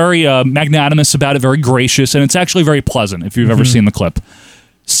Conan's very magnanimous about it, very gracious, and it's actually very pleasant if you've ever seen the clip.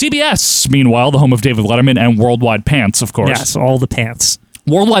 CBS, meanwhile, the home of David Letterman and Worldwide Pants, of course. Yes, all the pants.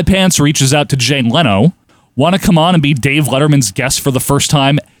 Worldwide Pants reaches out to Jay Leno. Want to come on and be Dave Letterman's guest for the first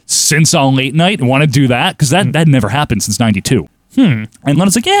time since on Late Night? Want to do that? Because that never happened since 92. And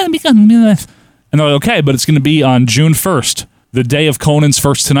Leno's like, yeah, and they're like, okay, but it's going to be on June 1st, the day of Conan's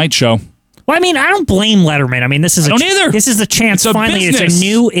first Tonight Show. Well, I mean, I don't blame Letterman. I mean, this is This is the chance. Finally,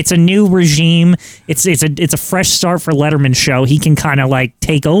 it's a new regime. It's a fresh start for Letterman's show. He can kind of like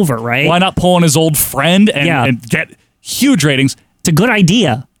take over, right? Why not pull on his old friend and get huge ratings? It's a good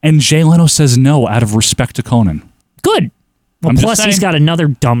idea. And Jay Leno says no out of respect to Conan. Good. Well, plus he's got another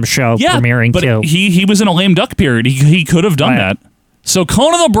dumb show premiering but too. He was in a lame duck period. He could have done that. So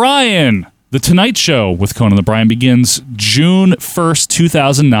Conan O'Brien, The Tonight Show with Conan O'Brien begins June 1st,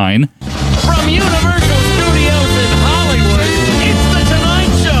 2009. From Universal Studios in Hollywood, it's The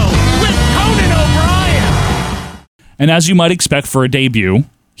Tonight Show with Conan O'Brien. And as you might expect for a debut,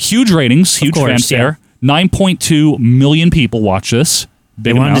 huge ratings, huge fanfare. 9.2 million people watch this.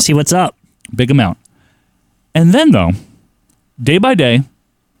 They wanted to see what's up. Big amount. And then, though, day by day,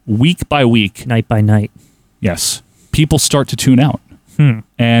 week by week, night by night, yes, people start to tune out.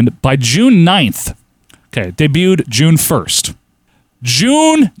 And by June 9th, debuted June 1st.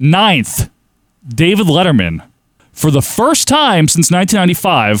 June 9th, David Letterman, for the first time since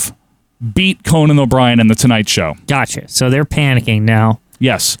 1995, beat Conan O'Brien and The Tonight Show. Gotcha. So they're panicking now.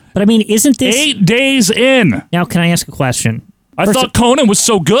 Yes. But I mean, isn't this 8 days in? Now, can I ask a question? I thought Conan was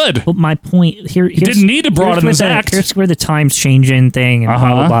so good. But my point here, he didn't need to broaden his act. Here's where the times changing thing and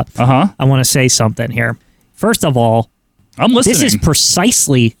blah blah blah. I want to say something here. First of all, I'm listening. This is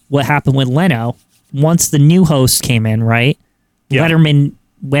precisely what happened with Leno. Once the new host came in, right? Yeah. Letterman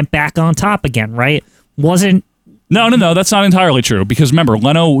went back on top again, right? Wasn't... No, that's not entirely true. Because remember,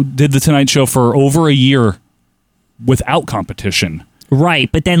 Leno did The Tonight Show for over a year without competition.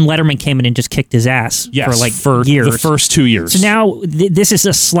 Right, but then Letterman came in and just kicked his ass for years. The first 2 years. So now this is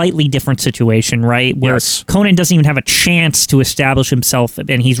a slightly different situation, right? Where Conan doesn't even have a chance to establish himself,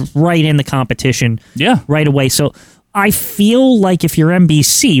 and he's right in the competition right away. So I feel like if you're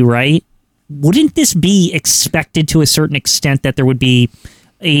NBC, right, wouldn't this be expected to a certain extent that there would be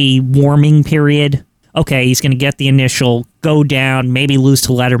a warming period? Okay, he's going to get the initial go down, maybe lose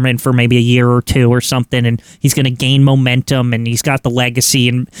to Letterman for maybe a year or two or something, and he's going to gain momentum, and he's got the legacy.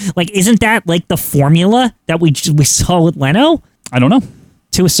 And like, isn't that like the formula that we saw with Leno? I don't know.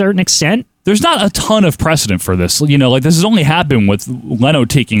 To a certain extent. There's not a ton of precedent for this. You know, like this has only happened with Leno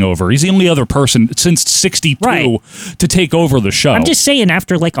taking over. He's the only other person since 62 to take over the show. I'm just saying,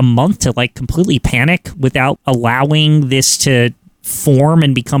 after like a month to like completely panic without allowing this to form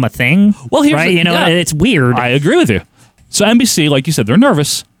and become a thing. Well, here's it's weird. I agree with you. So NBC, like you said, they're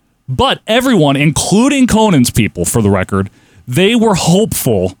nervous, but everyone, including Conan's people, for the record, they were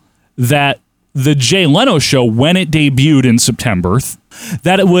hopeful that the Jay Leno show, when it debuted in September,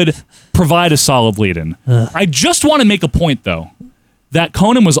 that it would provide a solid lead-in. I just want to make a point, though, that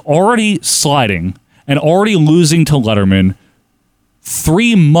Conan was already sliding and already losing to Letterman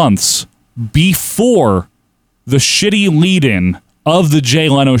 3 months before the shitty lead-in of the Jay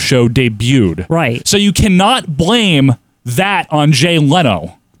Leno show debuted. Right. So you cannot blame that on Jay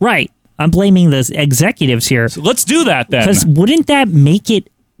Leno. Right. I'm blaming the executives here. So let's do that then. Because wouldn't that make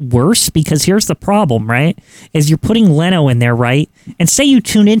it worse? Because here's the problem, right? Is you're putting Leno in there, right? And say you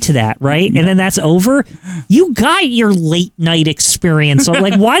tune into that, right? And then that's over. You got your late night experience. So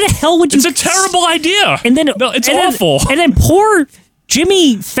like, why the hell would you? It's a terrible idea. And then it's awful. And then poor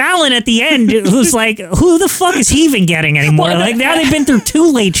Jimmy Fallon at the end was like, who the fuck is he even getting anymore? Like, now they've been through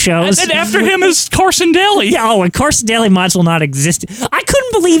 2 late shows. And then after him is Carson Daly. Yeah, and Carson Daly might as well not exist. I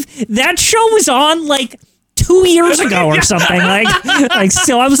couldn't believe that show was on, like, 2 years ago or something. Like,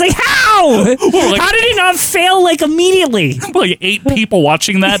 so I was like, how? How did it not fail, like, immediately? Like 8 people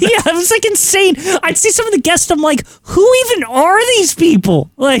watching that? Yeah, it was, like, insane. I'd see some of the guests, I'm like, who even are these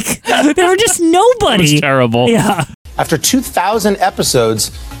people? Like, they were just nobody. It was terrible. Yeah. After 2,000 episodes,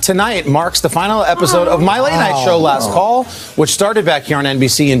 tonight marks the final episode of my late night show, Last Call, which started back here on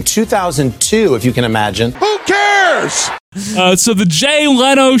NBC in 2002, if you can imagine. Who cares? So the Jay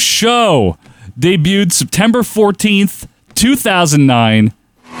Leno show debuted September 14th, 2009.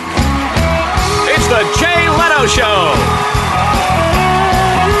 It's The Jay Leno Show.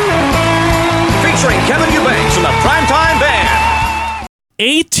 Featuring Kevin Eubanks and the Primetime Band.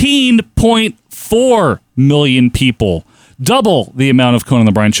 18.4 million people. Double the amount of Conan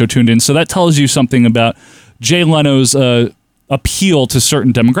O'Brien Show tuned in. So that tells you something about Jay Leno's appeal to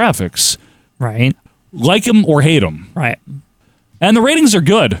certain demographics. Right. Like him or hate him. Right. And the ratings are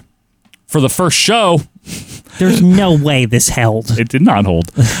good. For the first show. There's no way this held. It did not hold.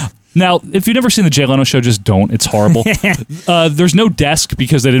 Now, if you've never seen the Jay Leno Show, just don't. It's horrible. There's no desk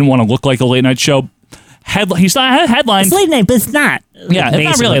because they didn't want to look like a late night show. He's not headlines. It's late night, but it's not. Yeah,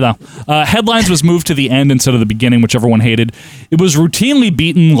 it's not really, though. Headlines was moved to the end instead of the beginning, which everyone hated. It was routinely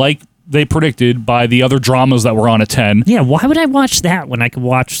beaten, like they predicted, by the other dramas that were on at 10. Yeah, why would I watch that when I could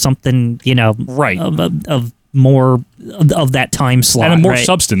watch something, right. of more of that time slot? And more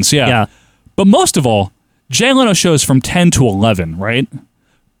substance, yeah. But most of all, Jay Leno shows from 10 to 11, right?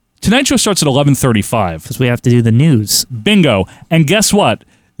 Tonight Show starts at 11:35. Because we have to do the news. Bingo. And guess what?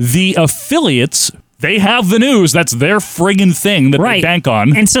 The affiliates, they have the news. That's their friggin' thing that they bank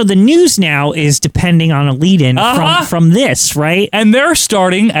on. And so the news now is depending on a lead-in from this, right? And they're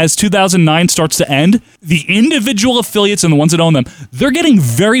starting, as 2009 starts to end, the individual affiliates and the ones that own them, they're getting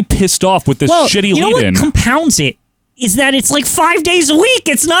very pissed off with this shitty lead-in. You know what compounds it? Is that it's like 5 days a week.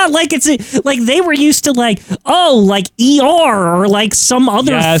 It's not like like they were used to like ER or like some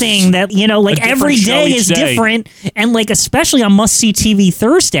other thing that, every day is different. And like, especially on Must See TV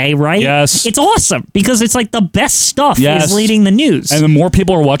Thursday, right? Yes. It's awesome because it's like the best stuff is leading the news. And the more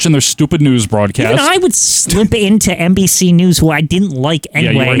people are watching their stupid news broadcasts. Even I would slip into NBC News, who I didn't like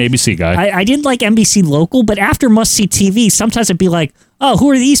anyway. Yeah, you were an ABC guy. I didn't like NBC Local, but after Must See TV, sometimes it'd be like, oh,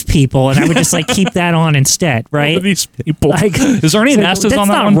 who are these people? And I would just like keep that on instead, right? Who are these people? Like, is there any Nastas on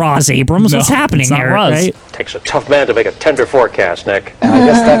that one? That's not Roz Abrams. No, What's happening it's not here, Roz. right? Takes a tough man to make a tender forecast, Nick. I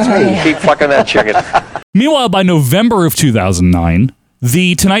guess that's me. Keep fucking that chicken. Meanwhile, by November of 2009,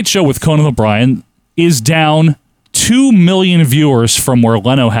 The Tonight Show with Conan O'Brien is down 2 million viewers from where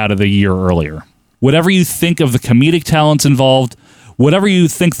Leno had it a year earlier. Whatever you think of the comedic talents involved, whatever you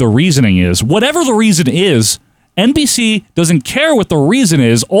think the reasoning is, whatever the reason is, NBC doesn't care what the reason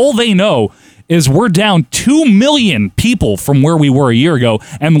is. All they know is we're down 2 million people from where we were a year ago,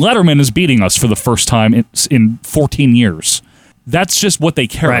 and Letterman is beating us for the first time in 14 years. That's just what they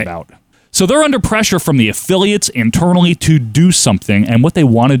care about. So they're under pressure from the affiliates internally to do something, and what they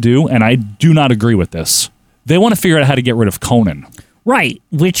want to do, and I do not agree with this, they want to figure out how to get rid of Conan. Right,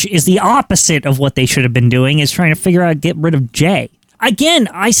 which is the opposite of what they should have been doing, is trying to figure out how to get rid of Jay. Again,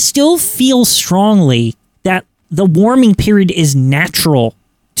 I still feel strongly that the warming period is natural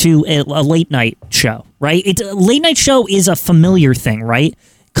to a late night show, right? A late night show is a familiar thing, right?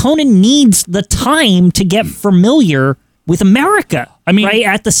 Conan needs the time to get familiar with America, right,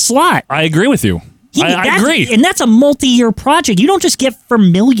 at the slot. I agree with you. I agree. And that's a multi-year project. You don't just get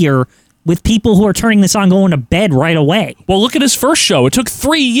familiar with people who are turning this on going to bed right away. Well, look at his first show. It took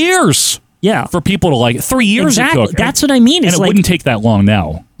 3 years. Yeah. For people to like 3 years exactly. it took. That's what I mean. And it wouldn't take that long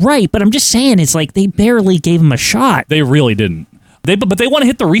now. Right, but I'm just saying it's like they barely gave him a shot. They really didn't. But they want to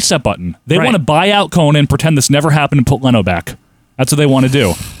hit the reset button. They want to buy out Conan, pretend this never happened, and put Leno back. That's what they want to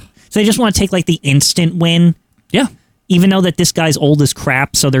do. So they just want to take like the instant win. Yeah. Even though that this guy's old as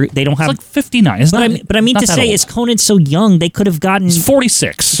crap, so they don't have. It's like 59. But I mean to say, is Conan so young? They could have gotten. He's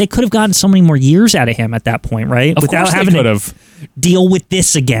 46. They could have gotten so many more years out of him at that point, right? Of Without course having they could to have. Deal with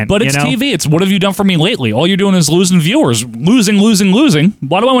this again. But it's TV. It's what have you done for me lately? All you're doing is losing viewers, losing.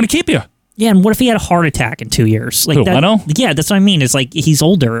 Why do I want to keep you? Yeah, and what if he had a heart attack in 2 years? Like Who, Leno? Yeah, that's what I mean. It's like he's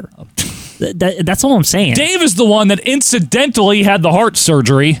older. That's all I'm saying. Dave is the one that incidentally had the heart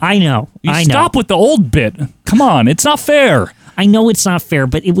surgery. I know. Stop with the old bit. Come on, it's not fair. I know it's not fair,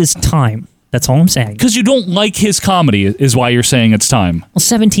 but it was time. That's all I'm saying. Because you don't like his comedy is why you're saying it's time. Well,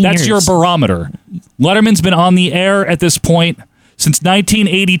 17 years. That's your barometer. Letterman's been on the air at this point since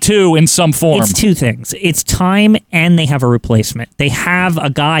 1982 in some form. It's two things. It's time and they have a replacement. They have a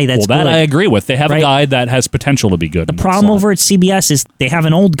guy that's good. I agree with. They have a guy that has potential to be good. The problem over at CBS is they have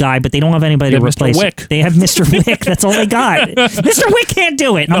an old guy, but they don't have anybody to replace Mr. Wick. They have Mr. Wick. That's all they got. Mr. Wick can't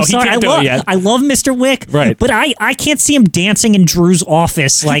do it. I'm sorry. He can't do it yet. I love Mr. Wick, right. But I can't see him dancing in Drew's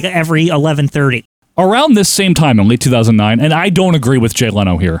office like every 11:30. Around this same time in late 2009, and I don't agree with Jay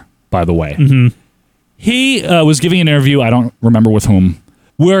Leno here, by the way. Mm-hmm. He was giving an interview, I don't remember with whom,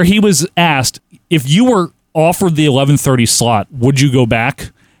 where he was asked, if you were offered the 11:30 slot, would you go back?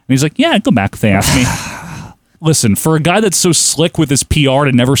 And he's like, yeah, I'd go back if they asked me. Listen, for a guy that's so slick with his PR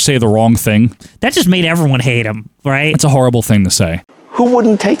to never say the wrong thing. That just made everyone hate him, right? It's a horrible thing to say. Who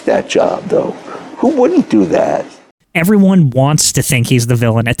wouldn't take that job, though? Who wouldn't do that? everyone wants to think he's the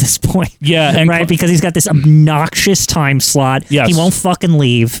villain at this point. Yeah, and right, because he's got this obnoxious time slot. Yes. He won't fucking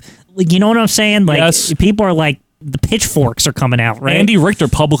leave. Like, you know what I'm saying? Like, Yes. people are like, the pitchforks are coming out, right? Andy Richter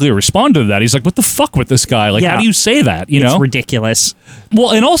publicly responded to that. He's like, what the fuck with this guy? Like, Yeah. how do you say that? You know? It's ridiculous.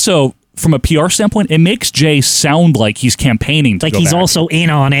 Well, and also, from a PR standpoint, it makes Jay sound like he's campaigning to Like go he's back. also in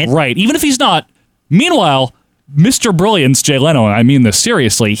on it. Right, even if he's not. Meanwhile, Mr. Brilliance, Jay Leno, and I mean this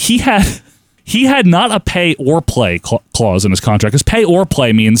seriously, he had not a pay or play clause in his contract. Because pay or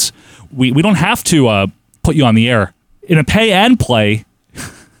play means we don't have to put you on the air. In a pay and play,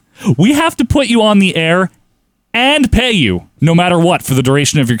 we have to put you on the air and pay you no matter what for the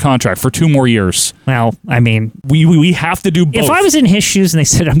duration of your contract for 2 more years. Well, I mean, we have to do both. if I was in his shoes and they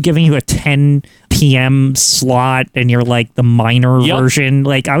said, I'm giving you a 10 p.m. slot and you're like the minor version,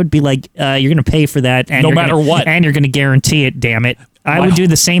 like I would be like, you're going to pay for that. And No you're matter gonna, what. And you're going to guarantee it, damn it. I would do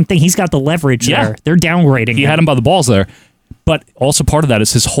the same thing. He's got the leverage there. They're downgrading He had him by the balls there. But also part of that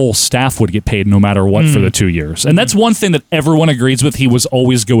is his whole staff would get paid no matter what for the 2 years. And that's one thing that everyone agrees with. He was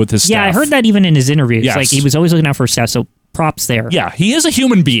always good with his staff. Yeah, I heard that even in his interviews. Yes. Like, he was always looking out for his staff, so props there. Yeah, he is a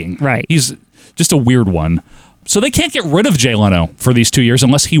human being. Right. He's just a weird one. So they can't get rid of Jay Leno for these 2 years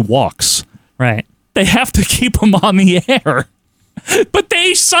unless he walks. Right. They have to keep him on the air. But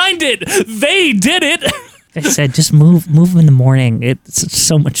they signed it. They did it. They said, just move him in the morning. It's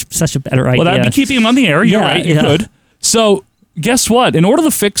such a better idea. Well, that'd be keeping him on the air. You're right. You could. So guess what? In order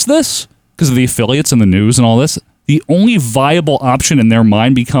to fix this, because of the affiliates and the news and all this, the only viable option in their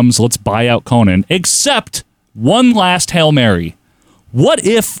mind becomes let's buy out Conan, except one last Hail Mary. What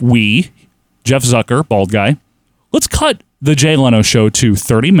if we, Jeff Zucker, bald guy, let's cut the Jay Leno show to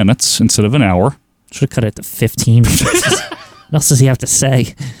 30 minutes instead of an hour. Should have cut it to 15 minutes. What else does he have to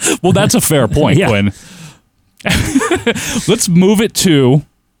say? Well, that's a fair point, Yeah. Quinn. Let's move it to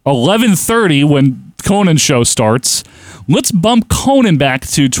 11:30 when Conan's show starts. Let's bump Conan back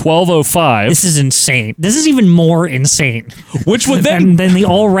to 12:05. This is insane. This is even more insane. Which would then than the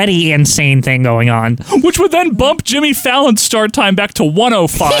already insane thing going on. Which would then bump Jimmy Fallon's start time back to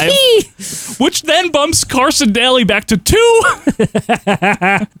 1:05. Which then bumps Carson Daly back to 2.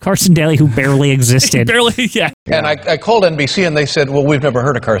 Carson Daly, who barely existed. Barely, yeah. And I called NBC and they said, well, we've never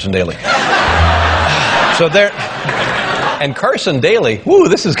heard of Carson Daly. So there, and Carson Daly, woo,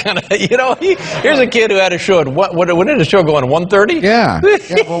 this is kind of, here's a kid who had a show at, when did the show go on, 1:30? Yeah,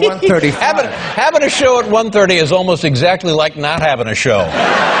 well, 1:30. Having a show at 1:30 is almost exactly like not having a show.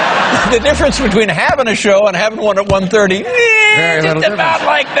 The difference between having a show and having one at 1:30, just about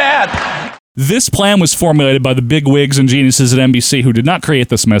like that. This plan was formulated by the big wigs and geniuses at NBC who did not create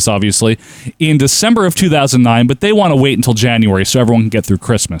this mess, obviously, in December of 2009, but they want to wait until January so everyone can get through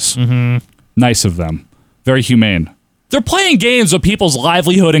Christmas. Mm-hmm. Nice of them. Very humane. They're playing games with people's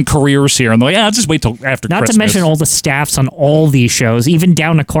livelihood and careers here, and they're like, let's just wait till after Not Christmas. to mention all the staffs on all these shows, even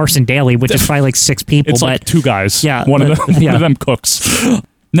down to Carson Daly, which is probably like 6 people. It's like 2 guys. Yeah, one of them cooks.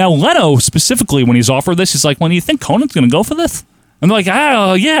 Now, Leno, specifically, when he's offered this, he's like, well, do you think Conan's going to go for this? And they're like,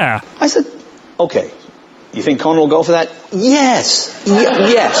 oh, yeah. I said, okay, you think Conan will go for that? Yes.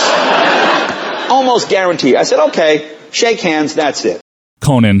 Yes. Almost guaranteed. I said, okay, shake hands, that's it.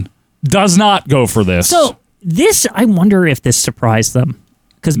 Conan does not go for this. So this, I wonder if this surprised them.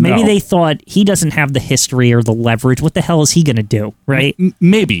 Because maybe they thought he doesn't have the history or the leverage. What the hell is he going to do, right?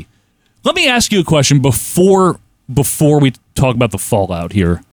 Maybe. Let me ask you a question before we talk about the fallout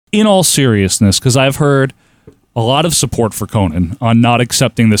here. In all seriousness, because I've heard a lot of support for Conan on not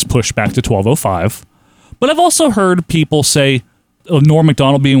accepting this push back to 12:05. But I've also heard people say, Norm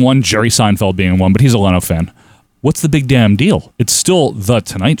Macdonald being one, Jerry Seinfeld being one, but he's a Leno fan. What's the big damn deal? It's still The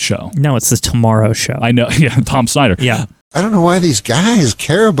Tonight Show. No, it's the Tomorrow Show. I know. Yeah, Tom Snyder. Yeah. I don't know why these guys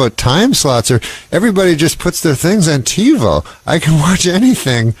care about time slots, or everybody just puts their things on TiVo. I can watch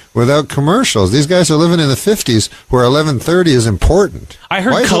anything without commercials. These guys are living in the 50s where 11:30 is important. I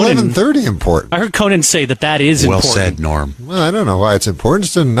heard why Conan, is 11:30 important? I heard Conan say that is important. Well said, Norm. Well, I don't know why it's important.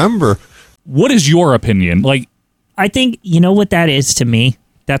 It's a number. What is your opinion? I think, you know what that is to me?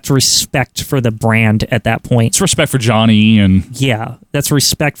 That's respect for the brand at that point. It's respect for Johnny and... Yeah, that's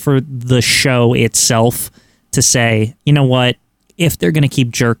respect for the show itself to say, you know what? If they're going to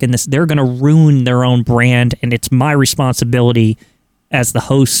keep jerking this, they're going to ruin their own brand, and it's my responsibility as the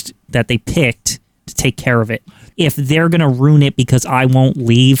host that they picked to take care of it. If they're going to ruin it because I won't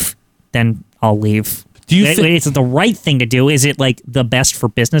leave, then I'll leave. Do you think it's the right thing to do? Is it like the best for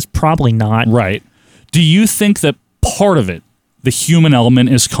business? Probably not. Right. Do you think that part of it, the human element,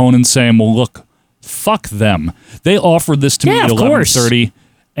 is Conan saying, well, look, fuck them. They offered this to me at 11:30,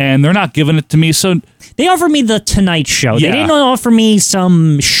 and they're not giving it to me. So they offered me the Tonight Show. Yeah. They didn't offer me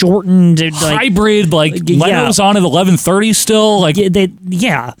some shortened hybrid, Leno's on at 11:30 still.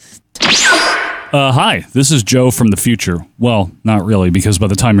 Hi, this is Joe from the future. Well, not really, because by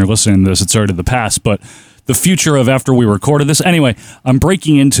the time you're listening to this, it's already the past, but the future of after we recorded this. Anyway, I'm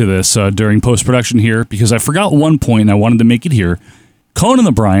breaking into this during post-production here because I forgot one point and I wanted to make it here. Conan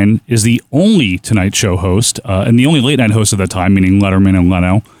O'Brien is the only Tonight Show host and the only late-night host at that time, meaning Letterman and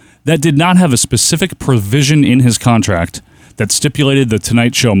Leno, that did not have a specific provision in his contract that stipulated the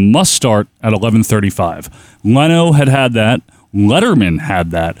Tonight Show must start at 11:35. Leno had that. Letterman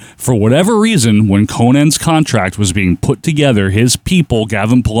had that. For whatever reason, when Conan's contract was being put together, his people,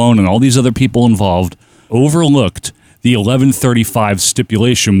 Gavin Pallone and all these other people involved, overlooked the 11:35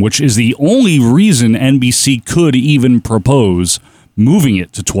 stipulation, which is the only reason NBC could even propose moving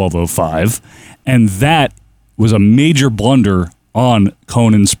it to 12:05, and that was a major blunder on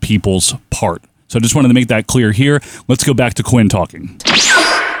Conan's people's part. So I just wanted to make that clear here. Let's go back to Quinn talking.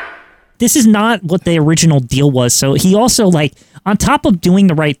 This is not what the original deal was. So he also, on top of doing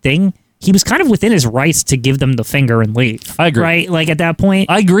the right thing, he was kind of within his rights to give them the finger and leave. I agree. Right? At that point?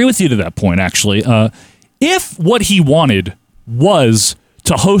 I agree with you to that point, actually. If what he wanted was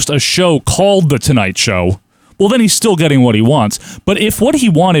to host a show called The Tonight Show, well, then he's still getting what he wants. But if what he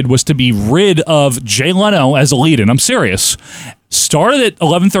wanted was to be rid of Jay Leno as a lead-in, I'm serious, started at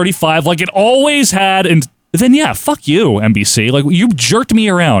 11:35 like it always had, and then fuck you, NBC. You jerked me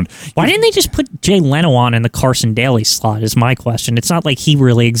around. Why didn't they just put Jay Leno on in the Carson Daly slot is my question. It's not like he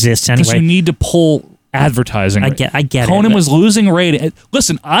really exists anyway. Because you need to pull advertising. I get it. Conan was losing rating.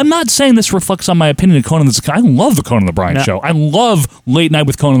 Listen, I'm not saying this reflects on my opinion of Conan. I love the Conan O'Brien show. I love Late Night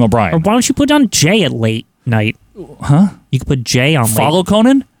with Conan O'Brien. Or why don't you put on Jay at late night? Huh? You could put Jay on Follow late.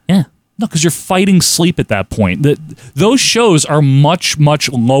 Conan? Yeah. No, because you're fighting sleep at that point. Those shows are much, much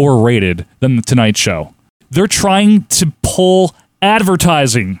lower rated than The Tonight Show. They're trying to pull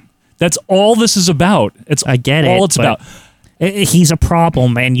advertising. That's all this is about. I get it. All it's about. He's a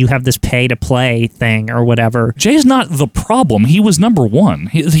problem, and you have this pay-to-play thing or whatever. Jay's not the problem. He was number one.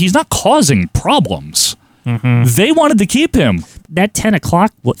 He's not causing problems. Mm-hmm. They wanted to keep him. That 10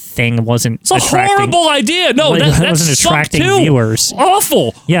 o'clock thing wasn't It's a horrible idea. No, that wasn't attracting too. viewers.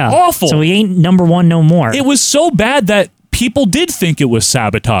 Awful. Yeah. Awful. So he ain't number one no more. It was so bad that people did think it was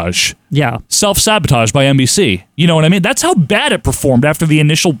sabotage. Yeah. Self-sabotage by NBC. You know what I mean? That's how bad it performed after the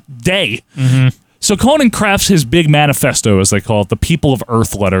initial day. Mm-hmm. So Conan crafts his big manifesto, as they call it, the People of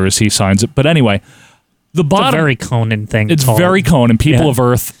Earth letter, as he signs it. But anyway, the bottom... It's a very Conan thing. It's very Conan, People of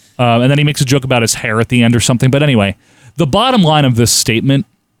Earth. And then he makes a joke about his hair at the end or something. But anyway, the bottom line of this statement,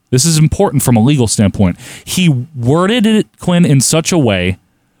 this is important from a legal standpoint. He worded it, Quinn, in such a way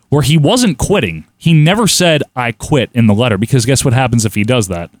where he wasn't quitting. He never said, I quit in the letter, because guess what happens if he does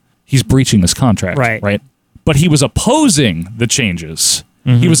that? He's breaching his contract, right? But he was opposing the changes.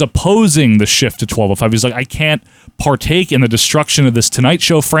 Mm-hmm. He was opposing the shift to 12:05. He's like, I can't partake in the destruction of this Tonight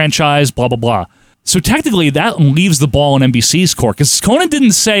Show franchise, blah, blah, blah. So technically, that leaves the ball in NBC's court, because Conan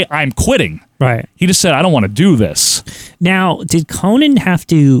didn't say, I'm quitting. Right. He just said, I don't want to do this. Now, did Conan have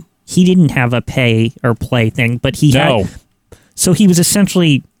to... He didn't have a pay or play thing, but he had... So he was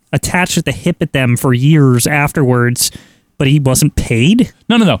essentially attached at the hip at them for years afterwards, but he wasn't paid?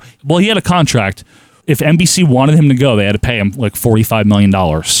 No. Well, he had a contract. If NBC wanted him to go, they had to pay him like $45 million.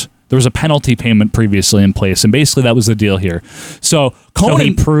 There was a penalty payment previously in place, and basically that was the deal here. So Conan... So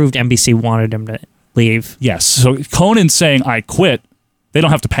he proved NBC wanted him to leave. Yes. So Conan's saying, I quit. They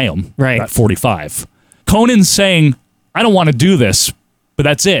don't have to pay him that 45. Conan's saying, I don't want to do this, but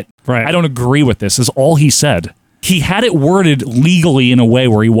that's it. Right. I don't agree with this, is all he said. He had it worded legally in a way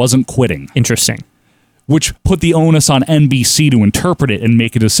where he wasn't quitting. Interesting. Which put the onus on NBC to interpret it and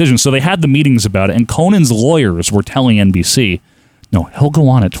make a decision. So they had the meetings about it, and Conan's lawyers were telling NBC, no, he'll go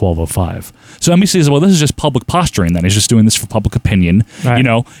on at 12:05. So NBC says, well, this is just public posturing then. He's just doing this for public opinion. Right. You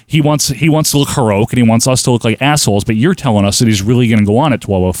know, he wants to look heroic, and he wants us to look like assholes, but you're telling us that he's really going to go on at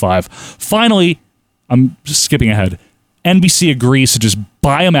 12:05. Finally, I'm just skipping ahead. NBC agrees to just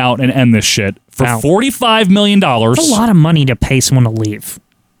buy him out and end this shit for $45 million. That's a lot of money to pay someone to leave.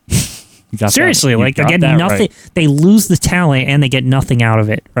 Seriously, they get nothing. Right. They lose the talent and they get nothing out of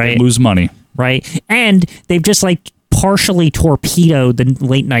it, right? They lose money. Right. And they've just partially torpedoed the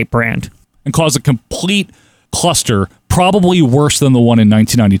late night brand. And caused a complete cluster, probably worse than the one in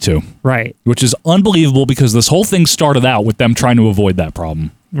 1992. Right. Which is unbelievable, because this whole thing started out with them trying to avoid that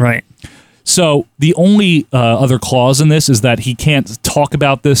problem. Right. So the only other clause in this is that he can't talk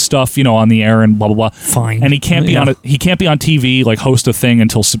about this stuff, on the air and blah blah blah. Fine. And he can't be on TV, host a thing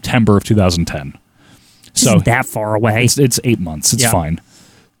until September of 2010. So isn't that far away? It's 8 months. It's fine.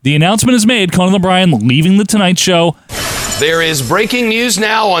 The announcement is made. Conan O'Brien leaving The Tonight Show. There is breaking news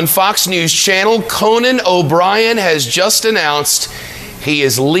now on Fox News Channel. Conan O'Brien has just announced he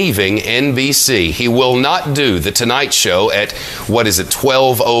is leaving NBC. He will not do The Tonight Show at,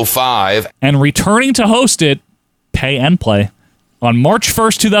 12:05. And returning to host it, pay and play, on March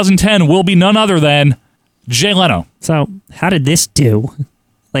 1st, 2010, will be none other than Jay Leno. So, how did this do?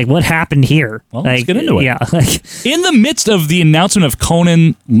 Like, what happened here? Well, let's get into it. Yeah. In the midst of the announcement of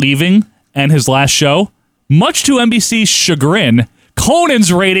Conan leaving and his last show, much to NBC's chagrin, Conan's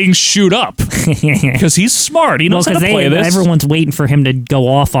ratings shoot up because he's smart. He knows how to play this. Everyone's waiting for him to go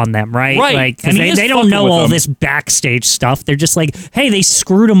off on them, right? Right. Like, and they don't know all this backstage stuff. They're just like, hey, they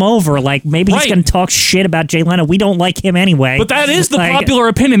screwed him over. Like, maybe he's going to talk shit about Jay Leno. We don't like him anyway. But that is the popular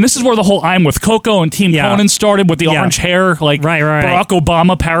opinion. This is where the whole I'm with Coco and Team Conan started with the orange hair, like Barack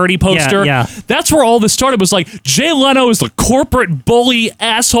Obama parody poster. Yeah. That's where all this started. Was like, Jay Leno is the corporate bully,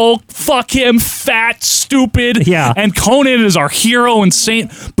 asshole, fuck him, fat, stupid. Yeah. And Conan is our hero and saint,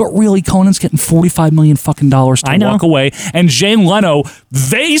 but really Conan's getting $45 million fucking dollars to walk away, and Jay Leno,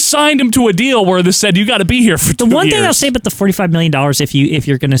 they signed him to a deal where they said you got to be here for 2 years. The one thing I'll say about the $45 million, if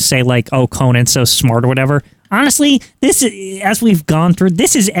you're going to say like, oh, Conan's so smart or whatever, honestly, this is, as we've gone through,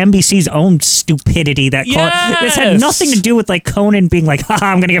 this is NBC's own stupidity. This had nothing to do with like Conan being like, haha,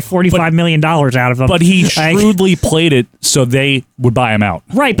 I'm going to get $45 million out of him. But he shrewdly played it so they would buy him out.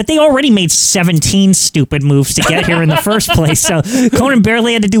 Right, but they already made 17 stupid moves to get here in the first place. So Conan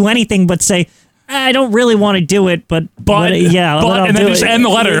barely had to do anything but say, I don't really want to do it, but and then just end the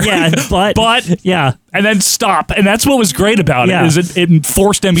letter. Yeah, but yeah. And then stop. And that's what was great about it, is it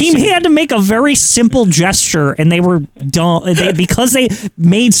forced NBC. He had to make a very simple gesture, and they were dumb. Because they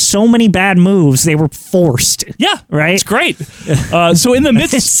made so many bad moves, they were forced. Yeah. Right? It's great. So in the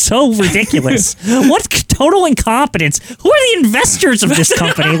midst... It's so ridiculous. What total incompetence. Who are the investors of this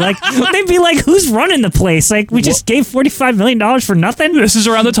company? Like, they'd be like, who's running the place? Like, we just gave $45 million for nothing? This is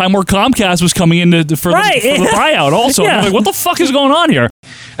around the time where Comcast was coming in for the buyout also. Yeah. Like, what the fuck is going on here?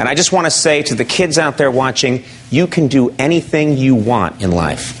 And I just want to say to the kids out there watching, you can do anything you want in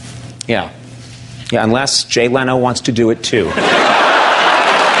life. Yeah, unless Jay Leno wants to do it too.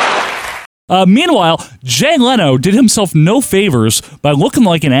 Meanwhile, Jay Leno did himself no favors by looking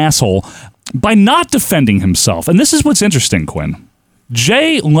like an asshole by not defending himself. And this is what's interesting, Quinn.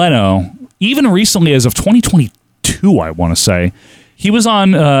 Jay Leno, even recently as of 2022, I want to say, he was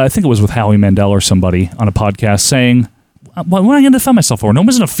on, I think it was with Howie Mandel or somebody on a podcast saying, what am I going to defend myself for? No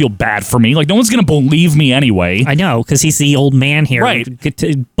one's going to feel bad for me. Like, no one's going to believe me anyway. I know, because he's the old man here. Right.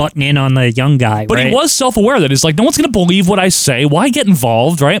 Button in on the young guy, But he was self-aware that it's like, no one's going to believe what I say. Why get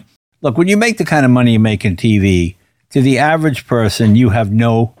involved, right? Look, when you make the kind of money you make in TV, to the average person, you have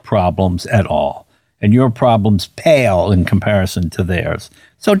no problems at all. And your problems pale in comparison to theirs.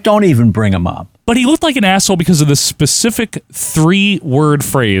 So don't even bring them up. But he looked like an asshole because of this specific 3-word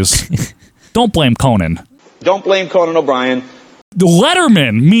phrase. Don't blame Conan. Don't blame Conan O'Brien.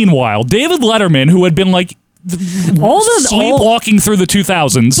 Letterman, meanwhile, David Letterman, who had been like sleepwalking through the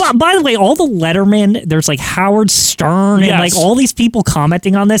 2000s. By the way, all the Letterman, there's like Howard Stern and like all these people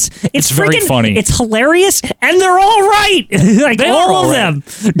commenting on this. It's very funny. It's hilarious, and they're all right. Like all of them.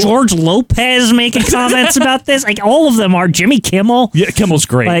 George Lopez making comments about this. Like all of them are. Jimmy Kimmel. Yeah, Kimmel's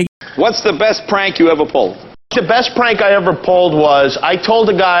great. Like, what's the best prank you ever pulled? The best prank I ever pulled was I told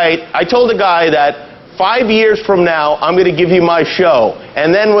a guy that 5 years from now, I'm going to give you my show.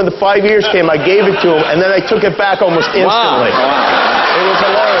 And then when the 5 years came, I gave it to him, and then I took it back almost instantly. Wow. It was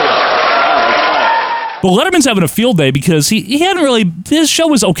hilarious. But Letterman's having a field day because he hadn't really... His show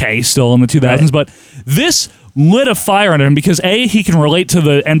was okay still in the 2000s, but this lit a fire under him because, A, he can relate to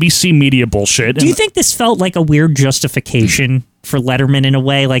the NBC media bullshit. Do you think this felt like a weird justification for Letterman in a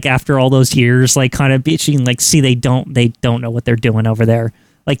way, like after all those years, like kind of bitching, like, see, they don't know what they're doing over there?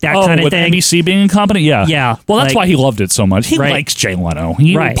 Like that kind of with thing. NBC being incompetent? Yeah. Yeah. Well, that's why he loved it so much. He likes Jay Leno.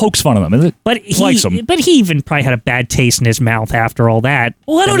 He pokes fun of him. But he likes him. But he even probably had a bad taste in his mouth after all that.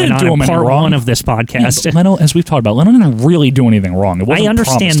 Well, Leno didn't do him any part wrong. One of this podcast. Yeah, Leno, as we've talked about, Leno didn't really do anything wrong. It wasn't I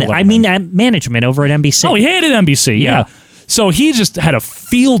understand that. I mean, management over at NBC. Oh, he hated NBC. Yeah. So he just had a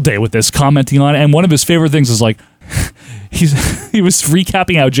field day with this, commenting on it. And one of his favorite things is like, he was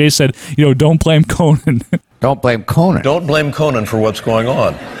recapping how Jay said, don't blame Conan. Don't blame Conan. Don't blame Conan for what's going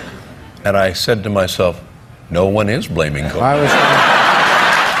on. And I said to myself, no one is blaming Conan.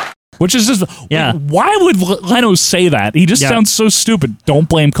 Which is just, why would Leno say that? He just sounds so stupid. Don't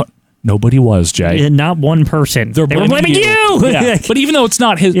blame Conan. Nobody was, Jay. Not one person. They were blaming you! Yeah. But even though it's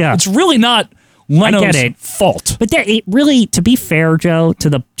not his, it's really not Leno's fault. But it really, to be fair, Joe, to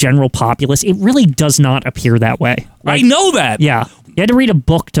the general populace, it really does not appear that way. I know that. Yeah. You had to read a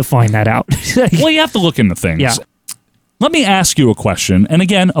book to find that out. Well, you have to look into things. Yeah. Let me ask you a question, and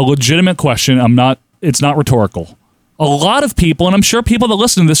again, a legitimate question. It's not rhetorical. A lot of people, and I'm sure people that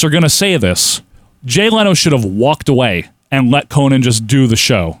listen to this are going to say this, Jay Leno should have walked away and let Conan just do the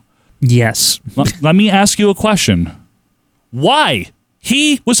show. Yes. Let me ask you a question. Why?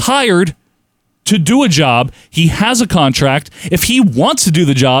 He was hired to do a job. He has a contract. If he wants to do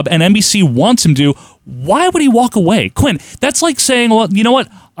the job and NBC wants him to, why would he walk away? Quinn, that's like saying, well, you know what?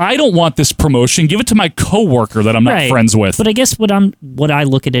 I don't want this promotion. Give it to my coworker that I'm not friends with. But I guess what I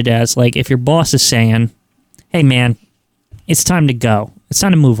look at it as, like, if your boss is saying, hey, man, it's time to go. It's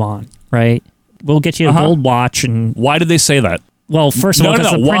time to move on, right? We'll get you a gold watch. And why did they say that? Well, first of all,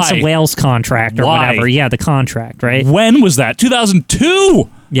 because the Prince of Wales contract or whatever. Yeah, the contract, right? When was that? 2002?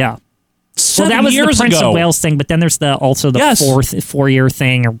 Yeah. 7 that was years the Prince ago. of Wales thing, but then there's also the 4-year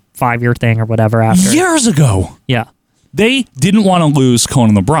thing or 5-year thing or whatever after. Years ago. Yeah. They didn't want to lose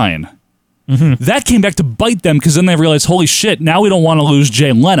Conan O'Brien. Mm-hmm. That came back to bite them because then they realized, holy shit, now we don't want to lose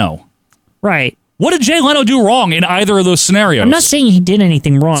Jay Leno. Right. What did Jay Leno do wrong in either of those scenarios? I'm not saying he did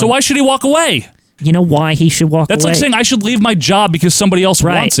anything wrong. So why should he walk away? You know why he should walk away? That's like saying I should leave my job because somebody else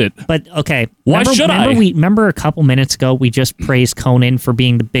wants it. But, okay. Why should I? Remember a couple minutes ago, we just praised Conan for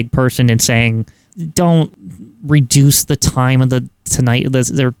being the big person and saying, don't reduce the time of the tonight,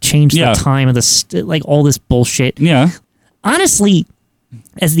 or change the time of the, like, all this bullshit. Yeah. Honestly,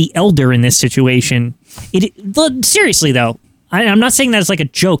 as the elder in this situation, seriously, though, I'm not saying that as like a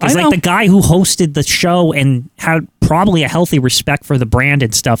joke. It's like the guy who hosted the show and had probably a healthy respect for the brand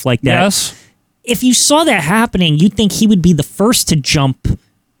and stuff like that. Yes. If you saw that happening, you'd think he would be the first to jump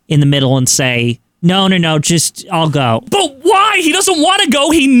in the middle and say, no, just, I'll go. But why? He doesn't want to go.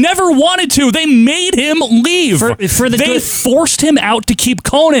 He never wanted to. They made him leave. They forced him out to keep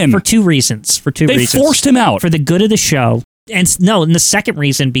Conan. For two reasons. They forced him out. For the good of the show. And the second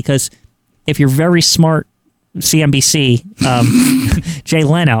reason, because if you're very smart, CNBC, Jay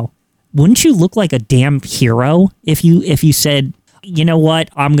Leno, wouldn't you look like a damn hero if you said, you know what,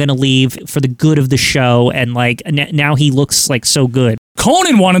 I'm going to leave for the good of the show, and like now he looks like so good.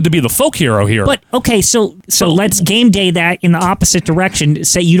 Conan wanted to be the folk hero here. But, okay, so let's game day that in the opposite direction.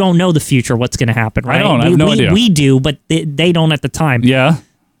 Say you don't know the future, what's going to happen, right? I have no idea. We do, but they don't at the time. Yeah.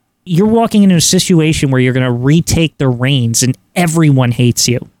 You're walking into a situation where you're going to retake the reins and everyone hates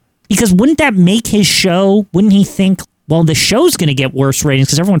you. Because wouldn't that make his show, wouldn't he think, well, the show's going to get worse ratings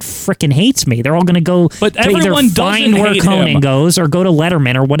because everyone freaking hates me. They're all going to go but to everyone either find where Conan goes or go to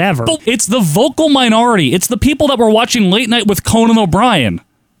Letterman or whatever. But it's the vocal minority. It's the people that were watching Late Night with Conan O'Brien.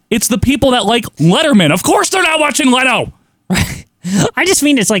 It's the people that like Letterman. Of course they're not watching Leno. I just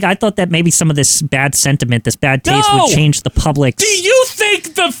mean, it's like, I thought that maybe some of this bad sentiment, this bad taste would change the public's... Do you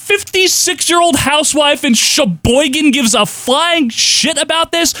think the 56-year-old housewife in Sheboygan gives a flying shit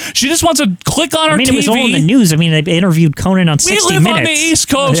about this? She just wants to click on her TV. It was all in the news. I mean, they interviewed Conan on 60 Minutes. We live on the East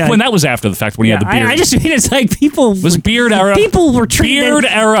Coast. When that was after the fact, when he had the beard. I just mean, it's like people... It was beard era. People were treating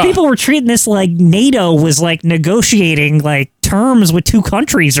People were treating this like NATO was like negotiating like terms with two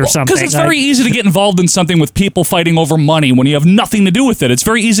countries or something. Because it's very easy to get involved in something with people fighting over money when you have nothing to do with it. It's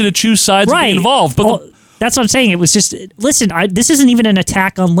very easy to choose sides and be involved. But that's what I'm saying. It was just, listen, this isn't even an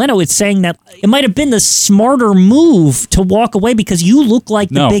attack on Leno. It's saying that it might have been the smarter move to walk away because you look like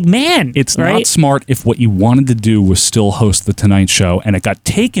the big man. It's not smart if what you wanted to do was still host The Tonight Show and it got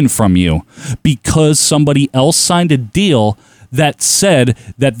taken from you because somebody else signed a deal that said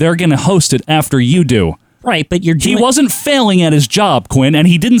that they're going to host it after you do. Right, but he wasn't failing at his job, Quinn, and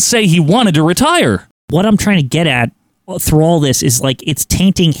he didn't say he wanted to retire. What I'm trying to get at through all this is like it's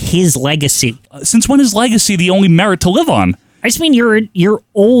tainting his legacy. Since when is legacy the only merit to live on? I just mean you're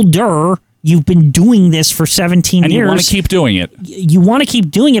older. You've been doing this for 17 years. And you want to keep doing it. You want to keep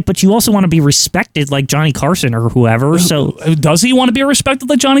doing it, but you also want to be respected like Johnny Carson or whoever. So does he want to be respected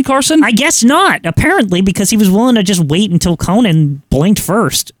like Johnny Carson? I guess not, apparently, because he was willing to just wait until Conan blinked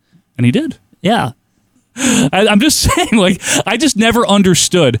first. And he did. Yeah. I'm just saying, like, I just never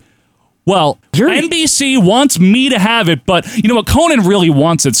understood. Well, NBC wants me to have it, but you know what? Conan really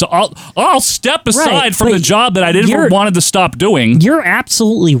wants it, so I'll step aside from the job that I wanted to stop doing. You're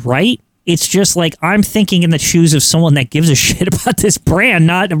absolutely right. It's just like I'm thinking in the shoes of someone that gives a shit about this brand,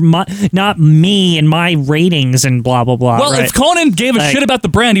 not me and my ratings and blah, blah, blah. Well, if Conan gave a shit about the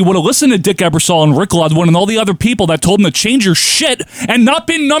brand, he would have listened to Dick Ebersol and Rick Ludwin and all the other people that told him to change your shit and not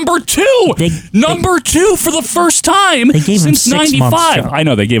been number two. Number two for the first time since 95. I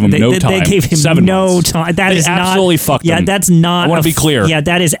know, they gave him no time. They gave him 7 no months. time. That is absolutely fucked him. Yeah, that's not... I want to be clear. Yeah,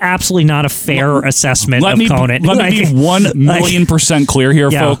 that is absolutely not a fair assessment of Conan. Let me be 1,000,000% clear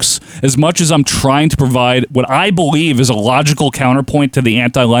here, folks. as much as I'm trying to provide what I believe is a logical counterpoint to the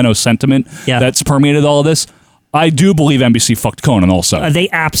anti-Leno sentiment that's permeated all of this, I do believe NBC fucked Conan also. They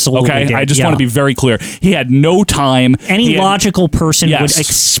absolutely did. I just want to be very clear. He had no time. Any logical person would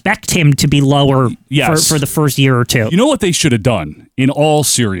expect him to be lower for the first year or two. You know what they should have done, in all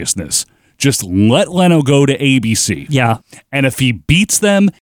seriousness? Just let Leno go to ABC. Yeah. And if he beats them,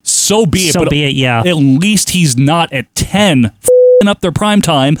 so be it. So be it, yeah. At least he's not at 10 f***ing up their prime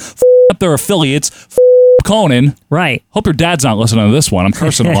time, f***ing up their affiliates, Conan. Right. Hope your dad's not listening to this one. I'm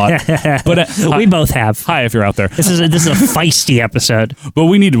cursing a lot. But we both have. Hi, if you're out there. This is a feisty episode. But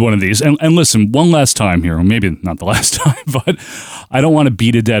we needed one of these. And listen, one last time here, maybe not the last time, but I don't want to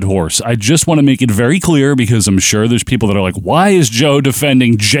beat a dead horse. I just want to make it very clear, because I'm sure there's people that are like, why is Joe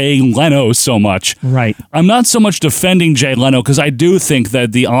defending Jay Leno so much? Right. I'm not so much defending Jay Leno, because I do think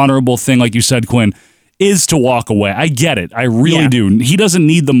that the honorable thing, like you said, Quinn, is to walk away. I get it. I really do. He doesn't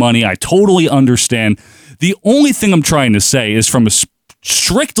need the money. I totally understand. The only thing I'm trying to say is, from a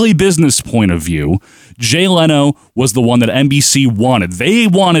strictly business point of view, Jay Leno was the one that NBC wanted. They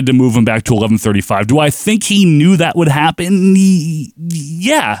wanted to move him back to 11:35. Do I think he knew that would happen?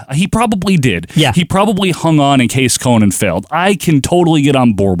 Yeah, he probably did. Yeah. He probably hung on in case Conan failed. I can totally get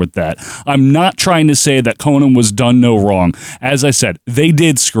on board with that. I'm not trying to say that Conan was done no wrong. As I said, they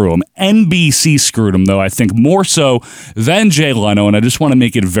did screw him. NBC screwed him, though, I think more so than Jay Leno, and I just want to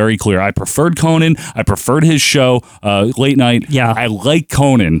make it very clear. I preferred Conan. I preferred his show, Late Night. Yeah. I like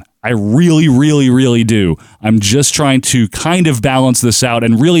Conan. I really, really, really do. I'm just trying to kind of balance this out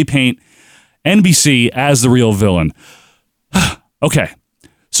and really paint NBC as the real villain. Okay.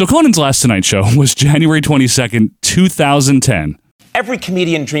 So Conan's last Tonight Show was January 22nd, 2010. Every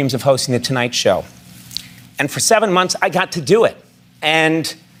comedian dreams of hosting The Tonight Show. And for 7 months, I got to do it.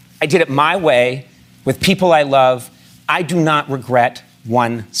 And I did it my way, with people I love. I do not regret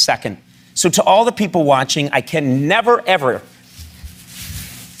 1 second. So to all the people watching, I can never, ever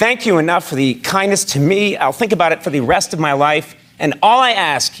thank you enough for the kindness to me. I'll think about it for the rest of my life. And all I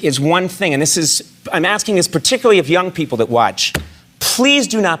ask is one thing, and I'm asking this particularly of young people that watch. Please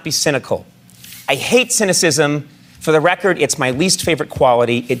do not be cynical. I hate cynicism. For the record, it's my least favorite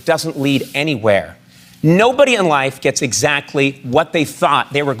quality. It doesn't lead anywhere. Nobody in life gets exactly what they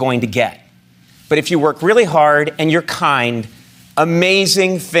thought they were going to get. But if you work really hard and you're kind,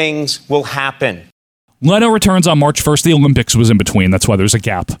 amazing things will happen. Leno returns on March 1st. The Olympics was in between. That's why there's a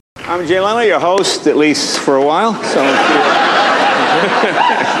gap. I'm Jay Leno, your host, at least for a while. So,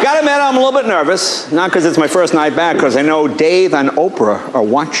 gotta admit, I'm a little bit nervous. Not because it's my first night back, because I know Dave and Oprah are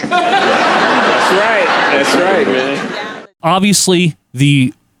watching. That's right. That's right, really. Obviously,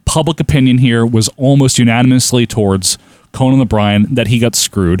 the public opinion here was almost unanimously towards Conan O'Brien that he got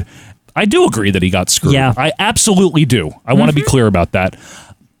screwed. I do agree that he got screwed. Yeah. I absolutely do. I want to be clear about that.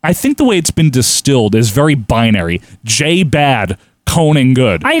 I think the way it's been distilled is very binary. Jay bad, Conan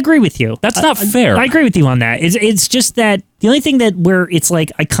good. I agree with you. That's not fair. I agree with you on that. It's just that the only thing that where it's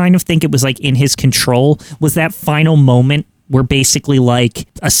like, I kind of think it was like in his control was that final moment where basically like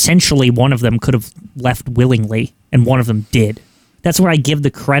essentially one of them could have left willingly and one of them did. That's where I give the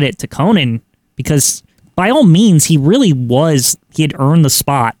credit to Conan, because by all means he had earned the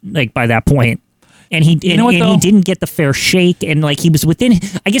spot like by that point. And he didn't get the fair shake, and like he was within.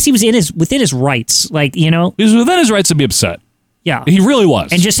 I guess he was within his rights. Like, you know, he was within his rights to be upset. Yeah, he really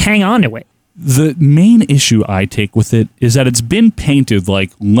was, and just hang on to it. The main issue I take with it is that it's been painted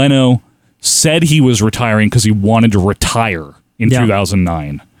like Leno said he was retiring because he wanted to retire in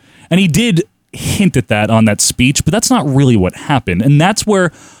 2009, and he did hint at that on that speech, but that's not really what happened. And that's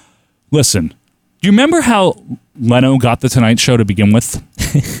where, listen, do you remember how Leno got the Tonight Show to begin with?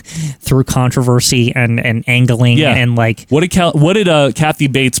 Through controversy and angling and like what did Kathy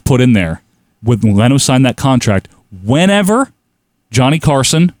Bates put in there when Leno signed that contract? Whenever Johnny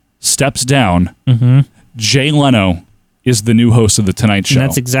Carson steps down, Jay Leno is the new host of the Tonight Show. And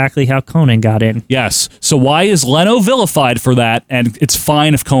that's exactly how Conan got in. Yes. So why is Leno vilified for that? And it's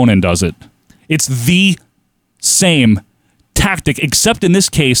fine if Conan does it. It's the same tactic, except in this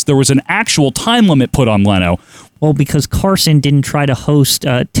case, there was an actual time limit put on Leno. Well, because Carson didn't try to host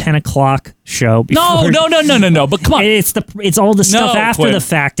a 10 o'clock show before. No. But come on. It's all the stuff after the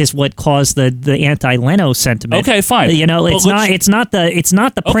fact is what caused the anti-Leno sentiment. Okay, fine. You know, it's not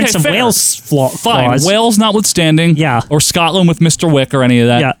the Prince of Wales flaws. Fine. Wales notwithstanding. Yeah. Or Scotland with Mr. Wick or any of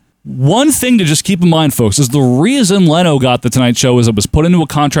that. Yeah. One thing to just keep in mind, folks, is the reason Leno got the Tonight Show is it was put into a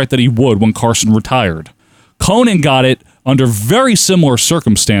contract that he would when Carson retired. Conan got it under very similar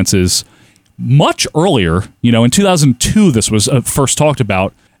circumstances much earlier. You know, in 2002, this was first talked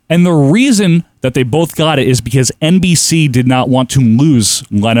about. And the reason that they both got it is because NBC did not want to lose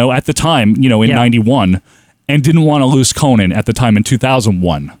Leno at the time, in 91, and didn't want to lose Conan at the time in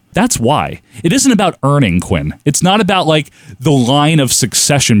 2001. That's why. It isn't about earning, Quinn. It's not about like the line of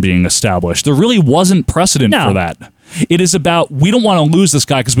succession being established. There really wasn't precedent for that. It is about, we don't want to lose this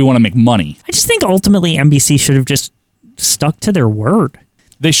guy because we want to make money. I just think ultimately NBC should have just stuck to their word.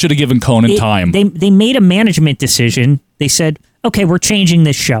 They should have given Conan time. They made a management decision. They said, okay, we're changing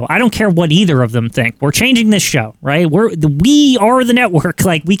this show. I don't care what either of them think. We're changing this show, right? We are the network.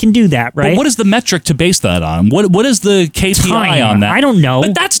 Like, we can do that, right? But what is the metric to base that on? What is the KPI on that? I don't know.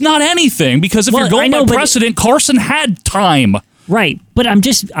 But that's not anything, because if you're going by precedent, Carson had time. Right. But I'm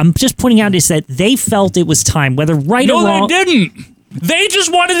just pointing out is that they felt it was time, whether right or wrong. No, they didn't. They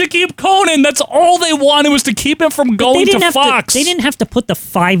just wanted to keep Conan. That's all they wanted, was to keep him from going to Fox. They didn't have to put the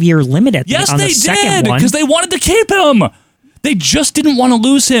 5-year limit on the second one. Because they wanted to keep him. They just didn't want to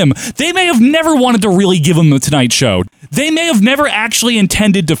lose him. They may have never wanted to really give him the Tonight Show. They may have never actually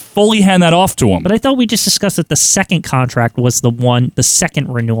intended to fully hand that off to him. But I thought we just discussed that the second contract was the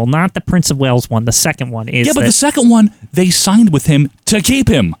second renewal, not the Prince of Wales one. The second one is. Yeah, but the second one, they signed with him to keep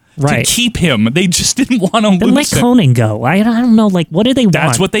him. Right. To keep him. They just didn't want to lose him. Then let Conan go. I don't know. Like, what do they want?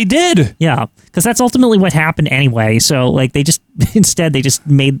 That's what they did. Yeah, because that's ultimately what happened anyway. So, like, instead they just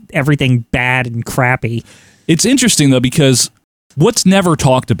made everything bad and crappy. It's interesting, though, because what's never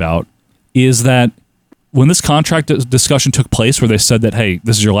talked about is that when this contract discussion took place, where they said that, hey,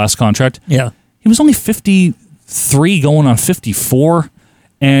 this is your last contract, he was only 53 going on 54,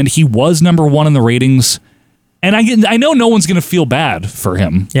 and he was number one in the ratings. And I know no one's going to feel bad for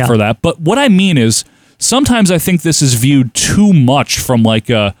him for that, but what I mean is sometimes I think this is viewed too much from like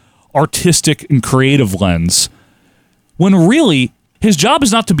a artistic and creative lens, when really his job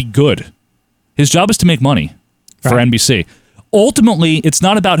is not to be good. His job is to make money for NBC. Ultimately, it's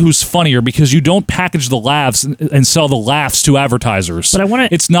not about who's funnier, because you don't package the laughs and sell the laughs to advertisers.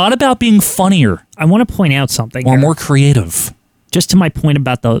 But it's not about being funnier. I want to point out something. Or more creative. Just to my point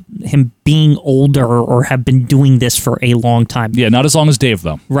about him being older or have been doing this for a long time. Yeah, not as long as Dave,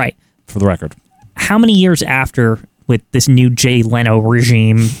 though. Right. For the record. How many years after, with this new Jay Leno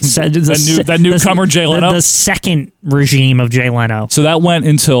regime? that newcomer Jay Leno? The second regime of Jay Leno. So that went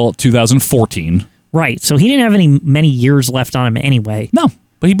until 2014. Right. So he didn't have many years left on him anyway. No.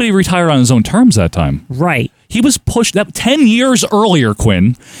 But he retired on his own terms that time. Right. He was pushed, 10 years earlier,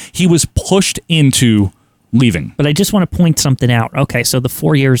 Quinn, he was pushed into leaving. But I just want to point something out. Okay, so the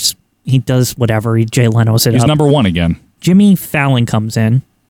 4 years he does whatever, Jay Leno's it He's up. number one again. Jimmy Fallon comes in,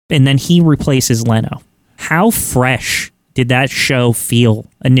 and then he replaces Leno. How fresh did that show feel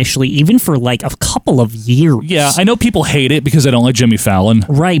initially, even for like a couple of years? Yeah, I know people hate it because they don't like Jimmy Fallon.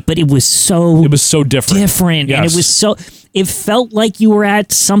 Right, but it was so different. And it was it felt like you were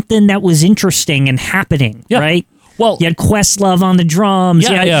at something that was interesting and happening, right? Well, you had Questlove on the drums.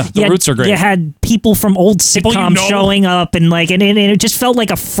 The roots are great. You had people from old sitcoms showing up, and it just felt like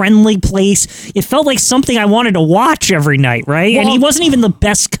a friendly place. It felt like something I wanted to watch every night, right? Well, and he wasn't even the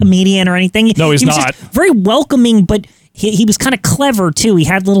best comedian or anything. No, he's he was not. Just very welcoming, but he was kind of clever too. He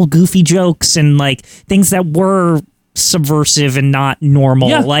had little goofy jokes and like things that were subversive and not normal.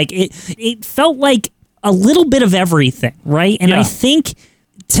 Yeah. Like it felt like a little bit of everything, right? And I think,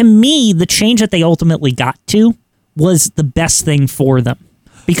 to me, the change that they ultimately got to was the best thing for them,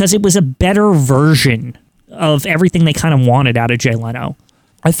 because it was a better version of everything they kind of wanted out of Jay Leno.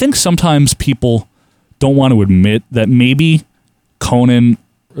 I think sometimes people don't want to admit that maybe Conan,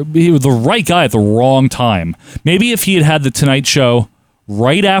 he was the right guy at the wrong time. Maybe if he had the Tonight Show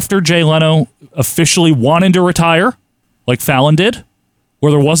right after Jay Leno officially wanted to retire, like Fallon did,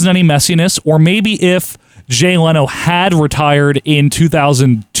 where there wasn't any messiness, or maybe if Jay Leno had retired in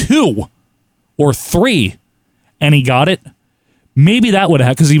 2002 or 3 and he got it, maybe that would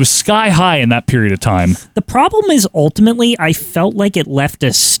have, because he was sky high in that period of time. The problem is, ultimately, I felt like it left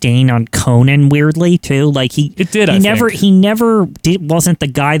a stain on Conan weirdly too. Like he never wasn't the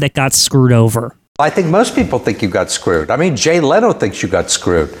guy that got screwed over. I think most people think you got screwed. I mean, Jay Leno thinks you got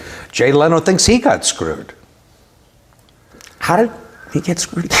screwed. Jay Leno thinks he got screwed. How did he get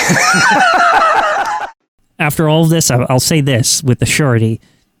screwed? After all of this, I'll say this with the surety.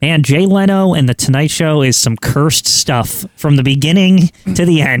 Man, Jay Leno and The Tonight Show is some cursed stuff from the beginning to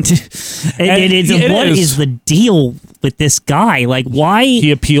the end. What is the deal with this guy? Like, why? He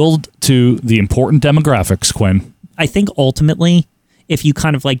appealed to the important demographics, Quinn. I think ultimately, if you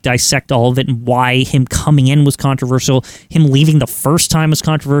kind of like dissect all of it and why him coming in was controversial, him leaving the first time was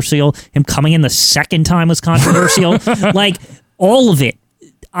controversial, him coming in the second time was controversial, like all of it.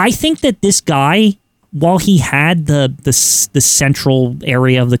 I think that this guy while he had the central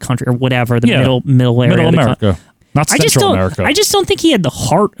area of the country or whatever, the middle area of America, not Central America. I just don't think he had the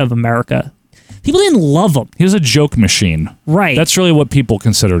heart of America. People didn't love him. He was a joke machine. Right. That's really what people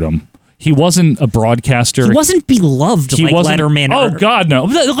considered him. He wasn't a broadcaster. He wasn't beloved like Letterman. Oh, God, no.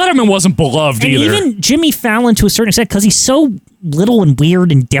 Letterman wasn't beloved and either. Even Jimmy Fallon, to a certain extent, because he's so little and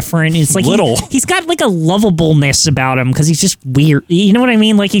weird and different. It's like he's got like a lovableness about him because he's just weird. You know what I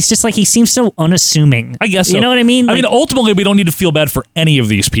mean? Like he's just like he seems so unassuming. I guess so. You know what I mean? I mean, ultimately, we don't need to feel bad for any of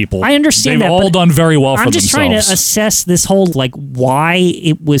these people. I understand They've that. all done very well for themselves. I'm just trying to assess this whole like why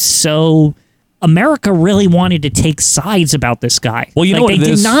it was so. America really wanted to take sides about this guy. Well, you know what they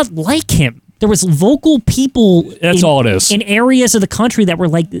did not like him. There was vocal people. That's all it is. In areas of the country that were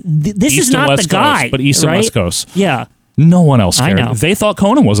like, this is not the guy. But East and West Coast. Yeah. No one else cared. I know. They thought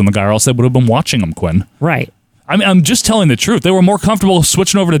Conan wasn't the guy, or else they would have been watching him, Quinn. Right. I mean, I'm just telling the truth. They were more comfortable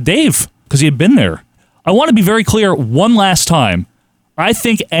switching over to Dave because he had been there. I want to be very clear one last time. I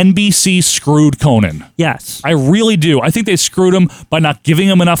think NBC screwed Conan. Yes. I really do. I think they screwed him by not giving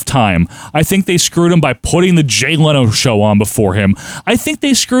him enough time. I think they screwed him by putting the Jay Leno show on before him. I think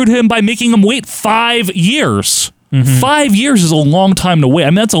they screwed him by making him wait 5 years. 5 years is a long time to wait. I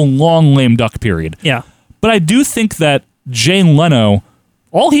mean, that's a long lame duck period. Yeah. But I do think that Jay Leno,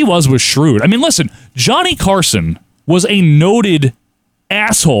 all he was shrewd. I mean, listen, Johnny Carson was a noted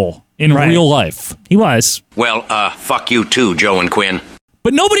asshole in real life. He was. Well, fuck you too, Joe and Quinn.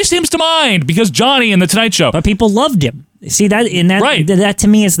 But nobody seems to mind because Johnny in the Tonight Show. But people loved him. See that right. That to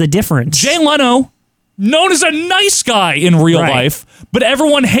me is the difference. Jay Leno, known as a nice guy in real life, but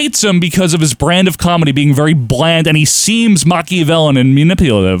everyone hates him because of his brand of comedy being very bland, and he seems Machiavellian and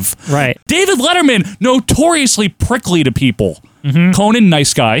manipulative. Right. David Letterman, notoriously prickly to people. Conan,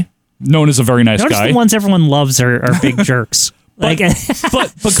 nice guy, known as a very nice Notice guy. the ones everyone loves are big jerks. but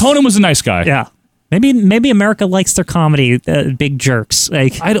Conan was a nice guy. Yeah. Maybe America likes their comedy, big jerks.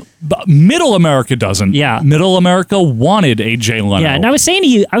 Like but middle America doesn't. Yeah, middle America wanted a Jay Leno. Yeah, and I was saying to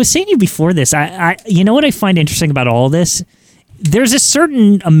you before this. I you know what I find interesting about all this? There's a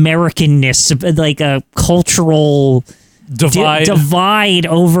certain Americanness, like a cultural divide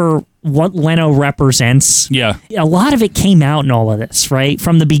over what Leno represents. Yeah, a lot of it came out in all of this, right,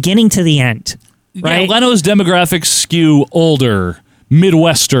 from the beginning to the end. Right, yeah, Leno's demographics skew older.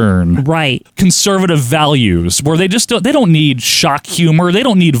 Midwestern, right? Conservative values, where they don't need shock humor, they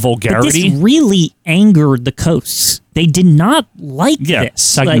don't need vulgarity. But this really angered the coasts. They did not like this.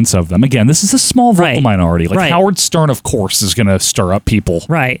 Segments of them. Again, this is a small vocal minority. Like Howard Stern, of course, is going to stir up people.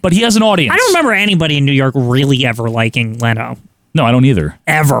 Right, but he has an audience. I don't remember anybody in New York really ever liking Leno. No, I don't either.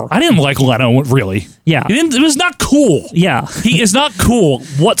 Ever. I didn't like Leno, really. Yeah, it was not cool. Yeah, he is not cool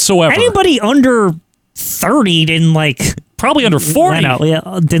whatsoever. Anybody under 30 didn't like. Probably under 40.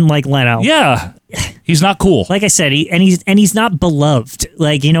 Leno, didn't like Leno. Yeah, he's not cool. Like I said, he's not beloved.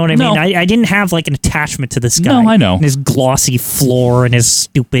 Like, you know what I mean? I didn't have like an attachment to this guy. No, I know. And his glossy floor and his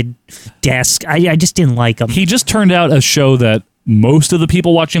stupid desk. I just didn't like him. He just turned out a show that most of the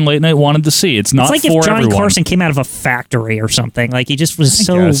people watching late night wanted to see. It's not like for if Johnny everyone. Carson came out of a factory or something. Like he just was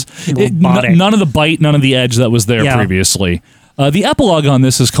robotic. None of the bite, none of the edge that was there previously. The epilogue on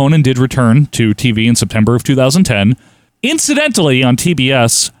this is Conan did return to TV in September of 2010. Incidentally, on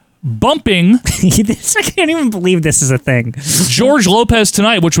TBS, bumping... I can't even believe this is a thing. George Lopez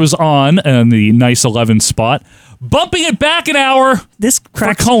Tonight, which was on the nice 11 spot, bumping it back an hour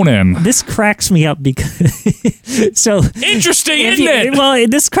for Conan. This cracks me up because... so interesting, isn't it? Well,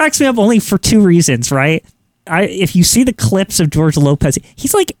 this cracks me up only for two reasons, right? If you see the clips of George Lopez,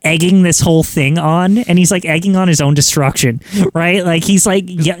 he's like egging this whole thing on, and he's like egging on his own destruction, right? Like he's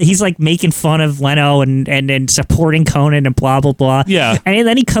like making fun of Leno and supporting Conan and blah blah blah. Yeah, and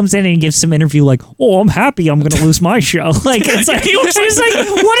then he comes in and he gives some interview like, "Oh, I'm happy I'm going to lose my show." Like it's like he was like,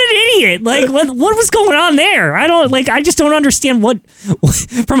 "What an idiot!" Like what was going on there? I just don't understand what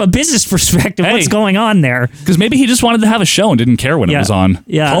from a business perspective what's going on there. Because maybe he just wanted to have a show and didn't care when it was on.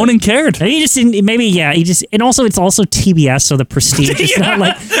 Yeah, Conan cared. And he just didn't. And also, it's also TBS, so the prestige. It's not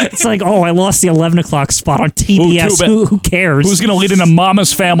like it's like, oh, I lost the 11 o'clock spot on TBS. Who cares? Who's going to lead into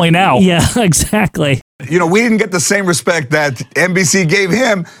Mama's Family now? Yeah, exactly. You know, we didn't get the same respect that NBC gave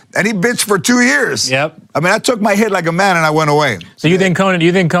him, and he bitched for 2 years. Yep. I mean, I took my hit like a man, and I went away. So you think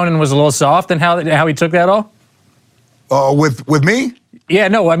Conan was a little soft in how he took that all? With me? Yeah,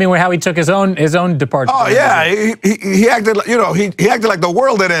 no, I mean how he took his own departure. Oh yeah, he acted like, he acted like the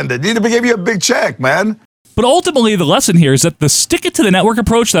world had ended. He gave you a big check, man. But ultimately, the lesson here is that the stick it to the network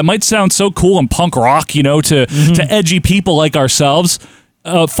approach that might sound so cool and punk rock, to edgy people like ourselves.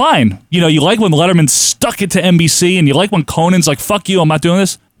 Fine. You like when Letterman stuck it to NBC, and you like when Conan's like, "Fuck you, I'm not doing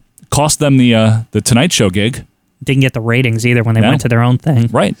this." cost them the Tonight Show gig. Didn't get the ratings either when they went to their own thing.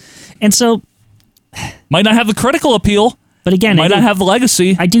 Right. And so... Might not have the critical appeal. But again... Might not have the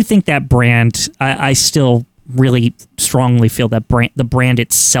legacy. I do think that brand, I still really strongly feel that the brand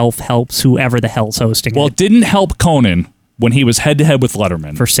itself helps whoever the hell's hosting it didn't help Conan when he was head-to-head with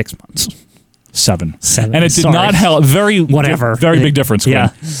Letterman. For 6 months. 7. And it did not help. Very big difference. Yeah.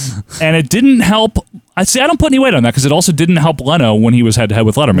 And it didn't help. I don't put any weight on that because it also didn't help Leno when he was head-to-head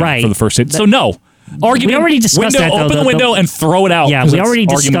with Letterman for the first hit. So no. Argument, we already discussed window, that. Open the window and throw it out. Yeah, we already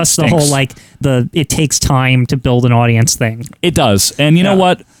discussed the whole, it takes time to build an audience thing. It does. And you know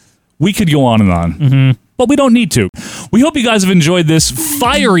what? We could go on and on. Mm-hmm. But we don't need to. We hope you guys have enjoyed this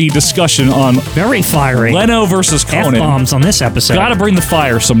fiery discussion on very fiery Leno versus Conan. F-bombs on this episode. Got to bring the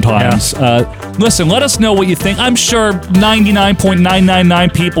fire sometimes. Yeah. Listen, let us know what you think. I'm sure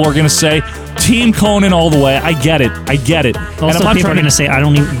 99.999 people are going to say Team Conan all the way. I get it. Also, people are going to say, "I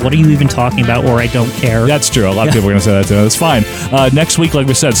don't even. What are you even talking about?" Or "I don't care." That's true. A lot of people are going to say that too. That's fine. Next week, like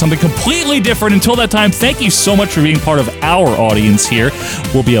we said, something completely different. Until that time, thank you so much for being part of our audience here.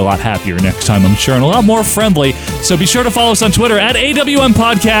 We'll be a lot happier next time, I'm sure, and a lot more friendly. So be sure to follow us on Twitter at AWM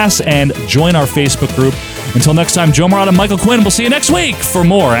Podcast and join our Facebook group. Until next time, Joe Morata and Michael Quinn. We'll see you next week for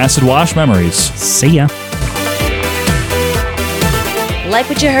more Acid Wash Memories. See ya. Like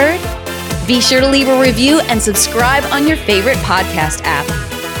what you heard? Be sure to leave a review and subscribe on your favorite podcast app.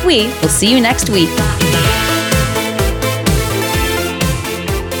 We will see you next week.